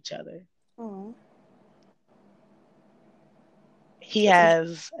love with each other. Oh. He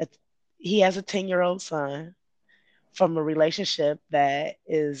has a 10-year-old son from a relationship that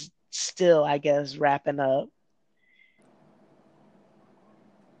is still, I guess, wrapping up.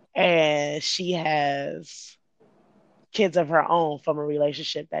 And she has kids of her own from a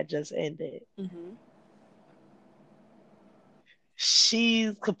relationship that just ended. Mm-hmm.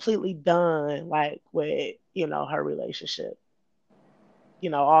 She's completely done, like, with, her relationship.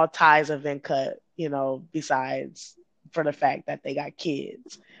 All ties have been cut, besides for the fact that they got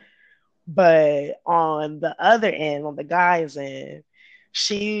kids. But on the other end, on the guy's end,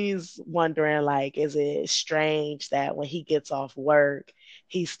 she's wondering, like, is it strange that when he gets off work,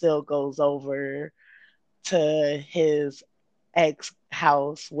 he still goes over to his ex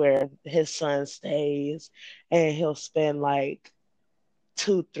house where his son stays, and he'll spend like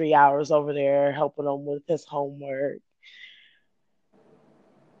 2-3 hours over there helping him with his homework.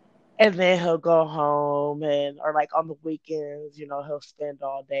 And then he'll go home or like on the weekends, he'll spend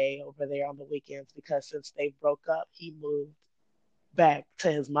all day over there on the weekends because since they broke up, he moved back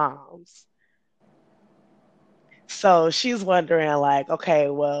to his mom's. So she's wondering, like, okay,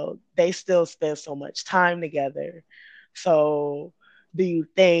 well, they still spend so much time together. So do you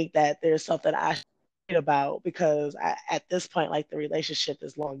think that there's something I should read about? Because at this point, like, the relationship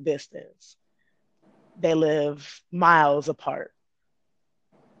is long distance. They live miles apart.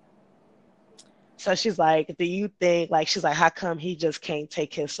 So she's like, do you think, like, she's like, how come he just can't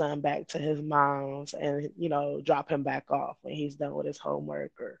take his son back to his mom's and, drop him back off when he's done with his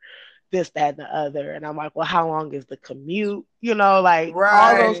homework or this, that, and the other? And I'm like, well, how long is the commute? Like,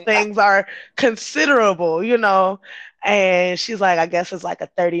 all those Right. things are considerable, And she's like, I guess it's like a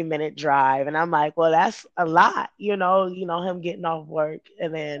 30-minute drive. And I'm like, well, that's a lot, him getting off work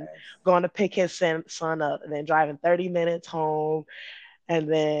and then going to pick his son up and then driving 30 minutes home and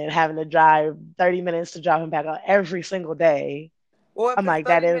then having to drive 30 minutes to drop him back out every single day. Well, if I'm it's like,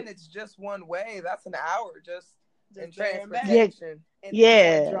 30 minutes just one way, that's an hour just in transportation. And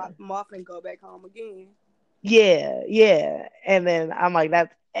yeah. Drop him off and go back home again. Yeah. And then I'm like,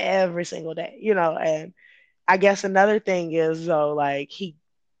 that's every single day, and I guess another thing is, though, like, he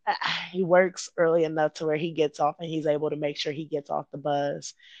works early enough to where he gets off and he's able to make sure he gets off the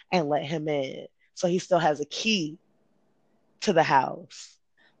bus and let him in. So he still has a key to the house.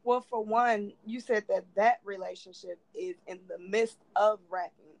 Well, for one, you said that relationship is in the midst of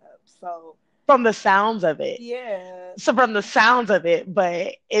wrapping up. So from the sounds of it. Yeah. So from the sounds of it,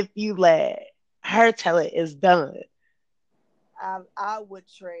 but if you let her tell it, it's done. I would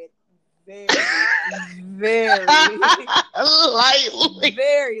tread very, very lightly.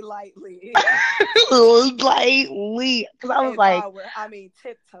 Very lightly. Lightly. Because I was like,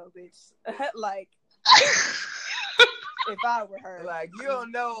 tiptoe, bitch. Like, if I were her. Like, you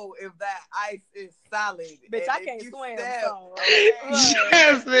don't know if that ice is solid. Bitch, And I if can't you swim, step, so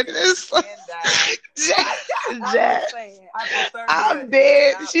Jasmine is you can die. I'm Jazz. just saying. I'm Hypothermia is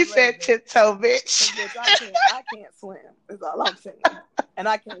dead. not She said pleasant. tiptoe, bitch. Bitch, I can't swim. Is all I'm saying. And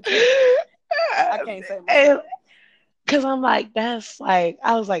I can't swim. I can't save myself. Because I'm like, that's like,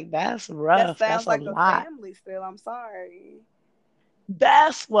 I was like, that's That rough. That's sounds a like a lot. family still. I'm sorry.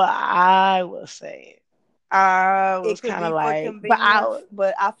 That's what I was saying. I It was could kind of be for like, convenience,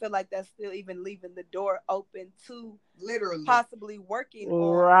 but I feel like that's still even leaving the door open to Literally. possibly working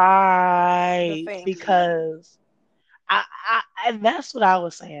on the right, family. because and that's what I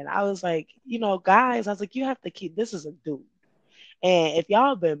was saying. I was like, guys, I was like, you have to keep, this is a dude. And if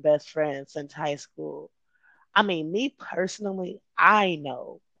y'all been best friends since high school, I mean, me personally, I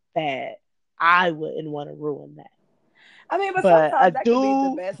know that I wouldn't want to ruin that. I mean, but But a sometimes that could be the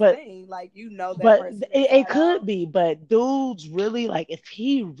dude, best but thing. Like, you know that but person it inside could out. be. But dudes really, like, if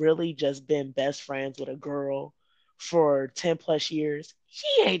he really just been best friends with a girl for 10 plus years,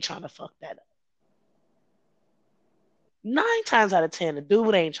 he ain't trying to fuck that up. 9 times out of 10, the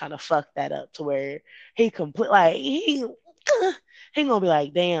dude ain't trying to fuck that up to where he complete like he gonna be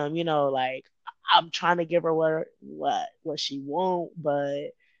like, damn, like, I'm trying to give her what she want,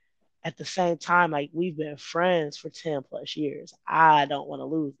 but at the same time, like, we've been friends for 10 plus years. I don't want to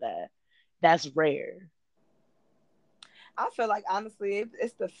lose that. That's rare. I feel like honestly,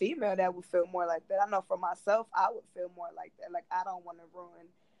 it's the female that would feel more like that. I know for myself, I would feel more like that. Like, I don't want to ruin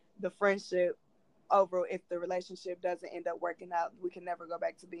the friendship over if the relationship doesn't end up working out. We can never go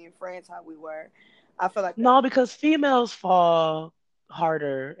back to being friends how we were. I feel like that. No, because females fall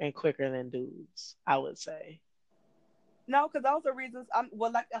harder and quicker than dudes, I would say. No, because those are reasons.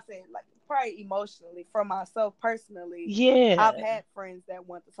 Well, like I said, like probably emotionally for myself personally. I've Yeah, had friends that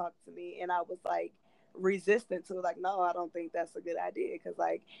want to talk to me, and I was like resistant to it, like, no, I don't think that's a good idea. Because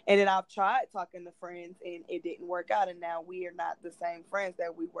like, and then I've tried talking to friends, and it didn't work out, and now we are not the same friends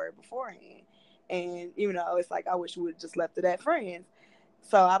that we were beforehand. And it's like I wish we would just left it at friends.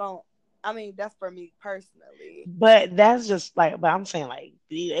 So I don't. I mean, that's for me personally. but that's just like, but I'm saying like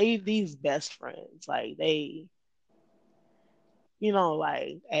these best friends, like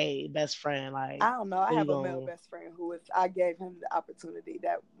like, a best friend, like, I don't know. I we have a male going best friend who, if I gave him the opportunity,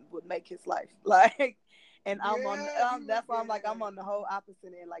 that would make his life like. And I'm on. That's why I'm like I'm on the whole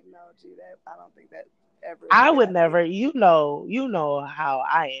opposite end. Like, no, gee, that I don't think that ever is a I good would idea. never, how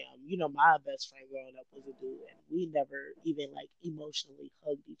I am. My best friend growing up was a dude, and we never even like emotionally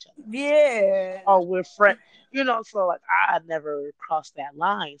hugged each other. Yeah. Oh, we're friends, so like I never crossed that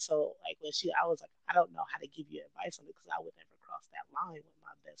line. So like I was like, I don't know how to give you advice on it because I would never cross that line with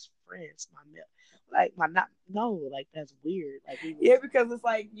my best friends, like my not no, like that's weird. Like we Yeah, was because it's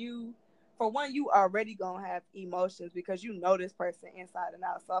like for one, you already gonna have emotions because you know this person inside and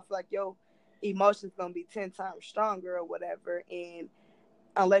out. So I feel like your emotions gonna be 10 times stronger or whatever. And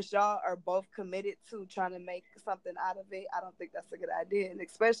unless y'all are both committed to trying to make something out of it, I don't think that's a good idea. And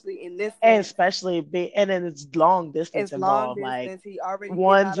especially in this and sense, especially and then it's long distance it's long involved. Like distance. He already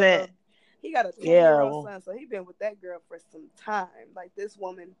getting one's out of in a. He got a 20-year-old yeah, son, so he been with that girl for some time. Like this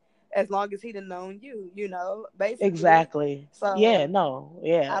woman, as long as he done known you, basically. exactly. Yeah, So no,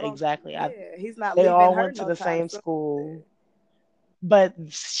 yeah, I don't. exactly. Yeah, he's not They leaving all her went to no the time same soon. school, but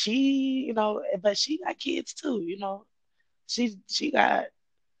but she got kids too. She got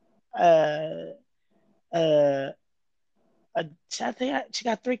uh uh I think she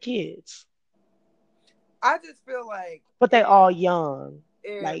got 3 kids, I just feel like but they all young,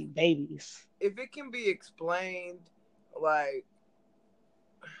 if like babies. if it can be explained, like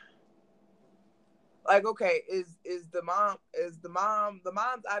okay, the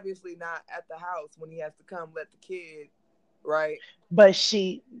mom's obviously not at the house when he has to come let the kid, right? But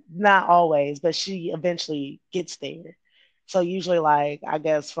she not always, but she eventually gets there. So usually, like, I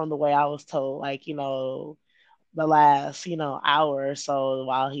guess from the way I was told, like, the last hour or so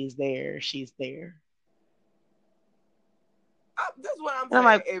while he's there, she's there. That's what I'm And I'm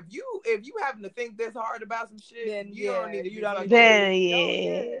saying. like, If you having to think this hard about some shit, Then you don't need to you be don't fucking need to with then me, be. Oh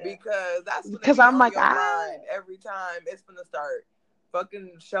yeah, yeah. because that's gonna because be I'm on like, your mind every time. It's gonna start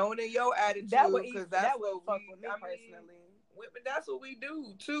fucking showing in your attitude, because that's what fuck we. with me I mean, personally. women, that's what we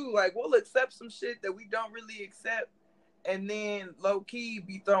do too. Like, we'll accept some shit that we don't really accept, and then low key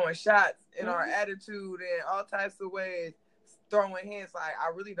be throwing shots in our attitude in all types of ways, throwing hints like, I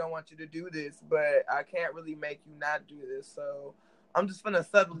really don't want you to do this, but I can't really make you not do this, so I'm just gonna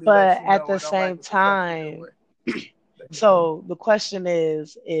subtly let but you at know the I don't like same what the fuck you're time, doing. so the question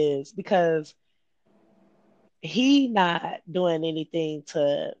is because he not doing anything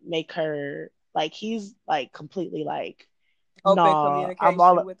to make her like he's like completely like open No, I'm communication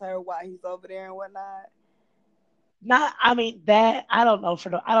all with her while he's over there and whatnot. not. I mean that I don't know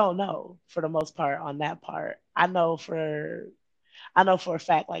I don't know for the most part on that part. I know for a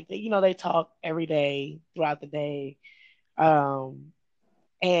fact like that. They talk every day throughout the day. Um,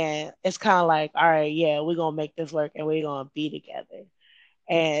 and it's kind of like, all right, yeah, we're gonna make this work and we're gonna be together.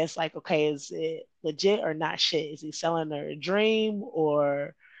 And it's like, okay, is it legit or not shit? Is he selling her a dream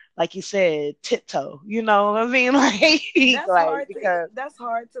or, like you said, tiptoe? You know what I mean? Like because That's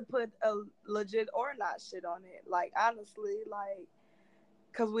hard to put a legit or not shit on it. Like honestly, like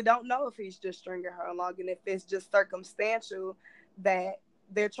because we don't know if he's just stringing her along and if it's just circumstantial that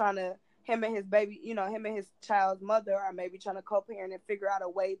they're trying to him and his baby, him and his child's mother are maybe trying to co-parent and figure out a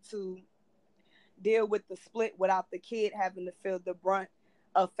way to deal with the split without the kid having to feel the brunt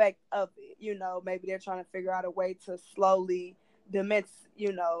effect of it. Maybe they're trying to figure out a way to slowly diminish,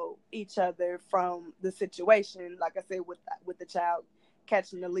 each other from the situation. Like I said, with the child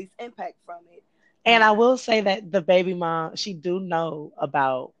catching the least impact from it. and I will say that the baby mom, she do know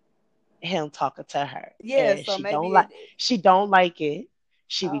about him talking to her. Yeah, And so maybe it. she don't like it.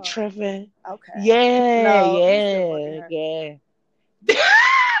 She be Oh, tripping. okay. Yeah, No, he's still fucking yeah, her. yeah.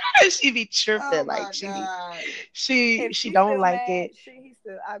 She be tripping Oh like my god. If she she's don't still like mad, it. he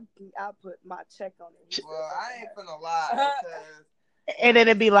still. I'll put my check on it. Well, I ain't finna lie because And when then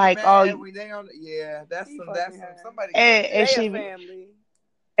it'd be niggas be like, oh, mad, we they on. Yeah, that's He some. fucking That's some. her. Somebody got and They a she family.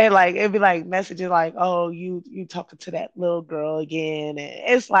 and like it'd be like messages like, oh, you talking to that little girl again, and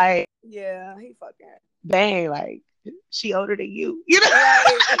it's like, Yeah, he fucking her. dang, like she older than you, you know.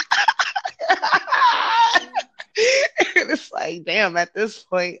 Right. And it's like, damn, at this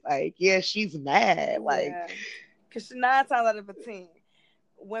point, like, yeah, she's mad, like. Yeah. Because 9 times out of 10,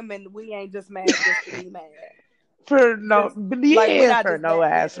 women, we ain't just mad just to be mad. For no, Just but like we're yeah, not for just no that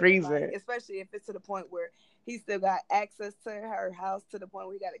ass bitter, like reason. especially if it's to the point where he still got access to her house to the point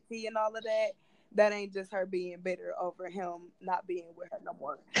where he got a key and all of that. That ain't just her being bitter over him not being with her no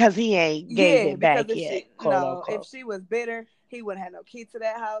more. Cause he ain't gave Yeah, it because back if yet, she quote if unquote. she was bitter, he wouldn't have no key to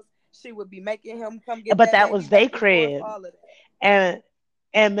that house. She would be making him come get But that that baby was they back and forth, crib, all of that. and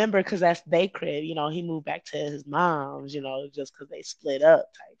remember, cause that's they crib. He moved back to his mom's. Just cause they split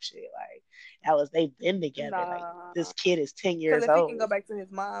up, type shit. Like that was they've been together. Like Nah, this kid is 10 years because if he can go old. back to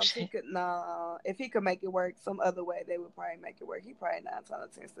his mom's, he could. Nah, if he could make it work some other way, they would probably make it work. He probably 9 times out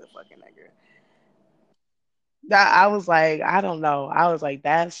of 10 still fucking that girl. I was like, I don't know. I was like,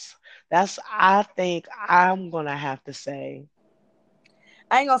 that's. I think I'm gonna have to say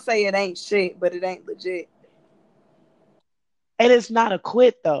I ain't gonna say it ain't shit, but it ain't legit. and it's not a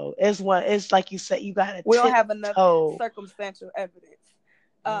quit though. It's like you said, you got to We don't have enough tiptoe. circumstantial evidence.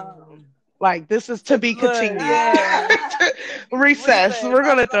 Um, Like this is to to be look, continued. yeah. Recess. Recess. We're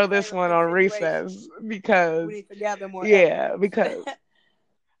I was gonna gonna throw say this a one on continuation. recess We because need to gather more yeah, evidence. because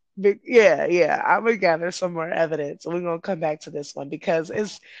yeah, yeah. I'm gonna gather some more evidence. We're gonna come back to this one because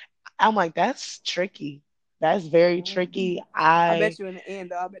it's. I'm like that's tricky. That's very tricky. I bet you in the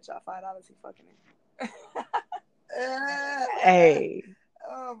end, though, I bet y'all $5 he fucking it. Hey,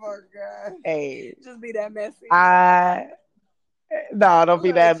 oh my god. hey. Just be that messy. I No, A don't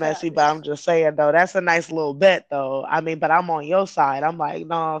be little that messy. But childish. I'm just saying though, that's a nice little bet though. I mean, but I'm on your side. I'm like,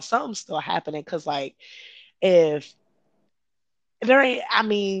 no, something's still happening because like if there ain't, I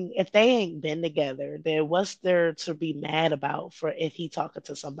mean, if they ain't been together, then what's there to be mad about for if he talking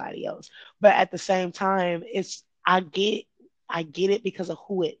to somebody else? But at the same time, I get it because of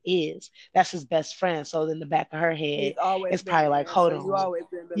who it is. That's his best friend. So in the back of her head, He's always it's been probably like, there, so hold you on, always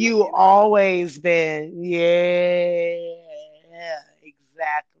been you looking out. always been, yeah,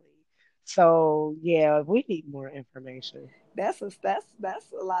 exactly. So yeah, we need more information. That's a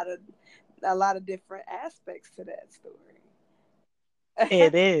lot of different aspects to that story.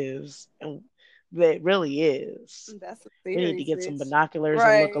 It is, and it really is. That's a We need to series, get some bitch. binoculars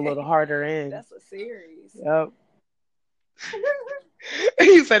and look a Right. little harder in. That's a series. Yep.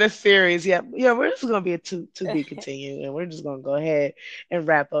 You said a series. Yeah, yeah. We're just gonna be a to be continued, and we're just gonna go ahead and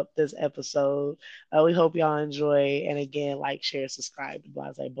wrap up this episode. We hope y'all enjoy, and again, like, share, subscribe to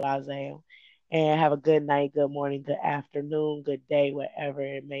Blase Blase, and have a good night, good morning, good afternoon, good day, whatever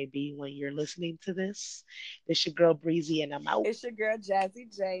it may be when you're listening to this. This your girl Breezy, and I'm out. It's your girl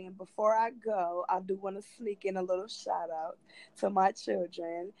Jazzy J, and before I go, I do want to sneak in a little shout out to my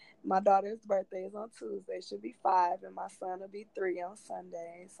children. My daughter's birthday is on Tuesday; she'll be 5, and my son will be 3 on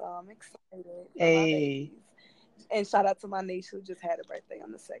Sunday. So I'm excited for my babies. Hey. And shout out to my niece who just had a birthday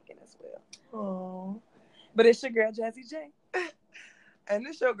on the 2nd as well. Oh. But it's your girl Jazzy J. And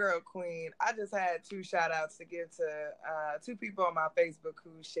this your girl Queen. I just had 2 shout outs to give to 2 people on my Facebook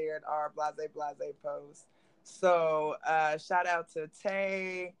who shared our Blase Blase post. So shout out to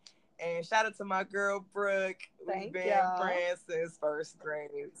Tay. And shout out to my girl Brooke. We've been friends since first grade.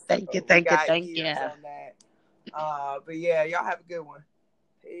 So Thank you. on that. But yeah, y'all have a good one.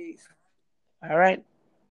 Peace. All right.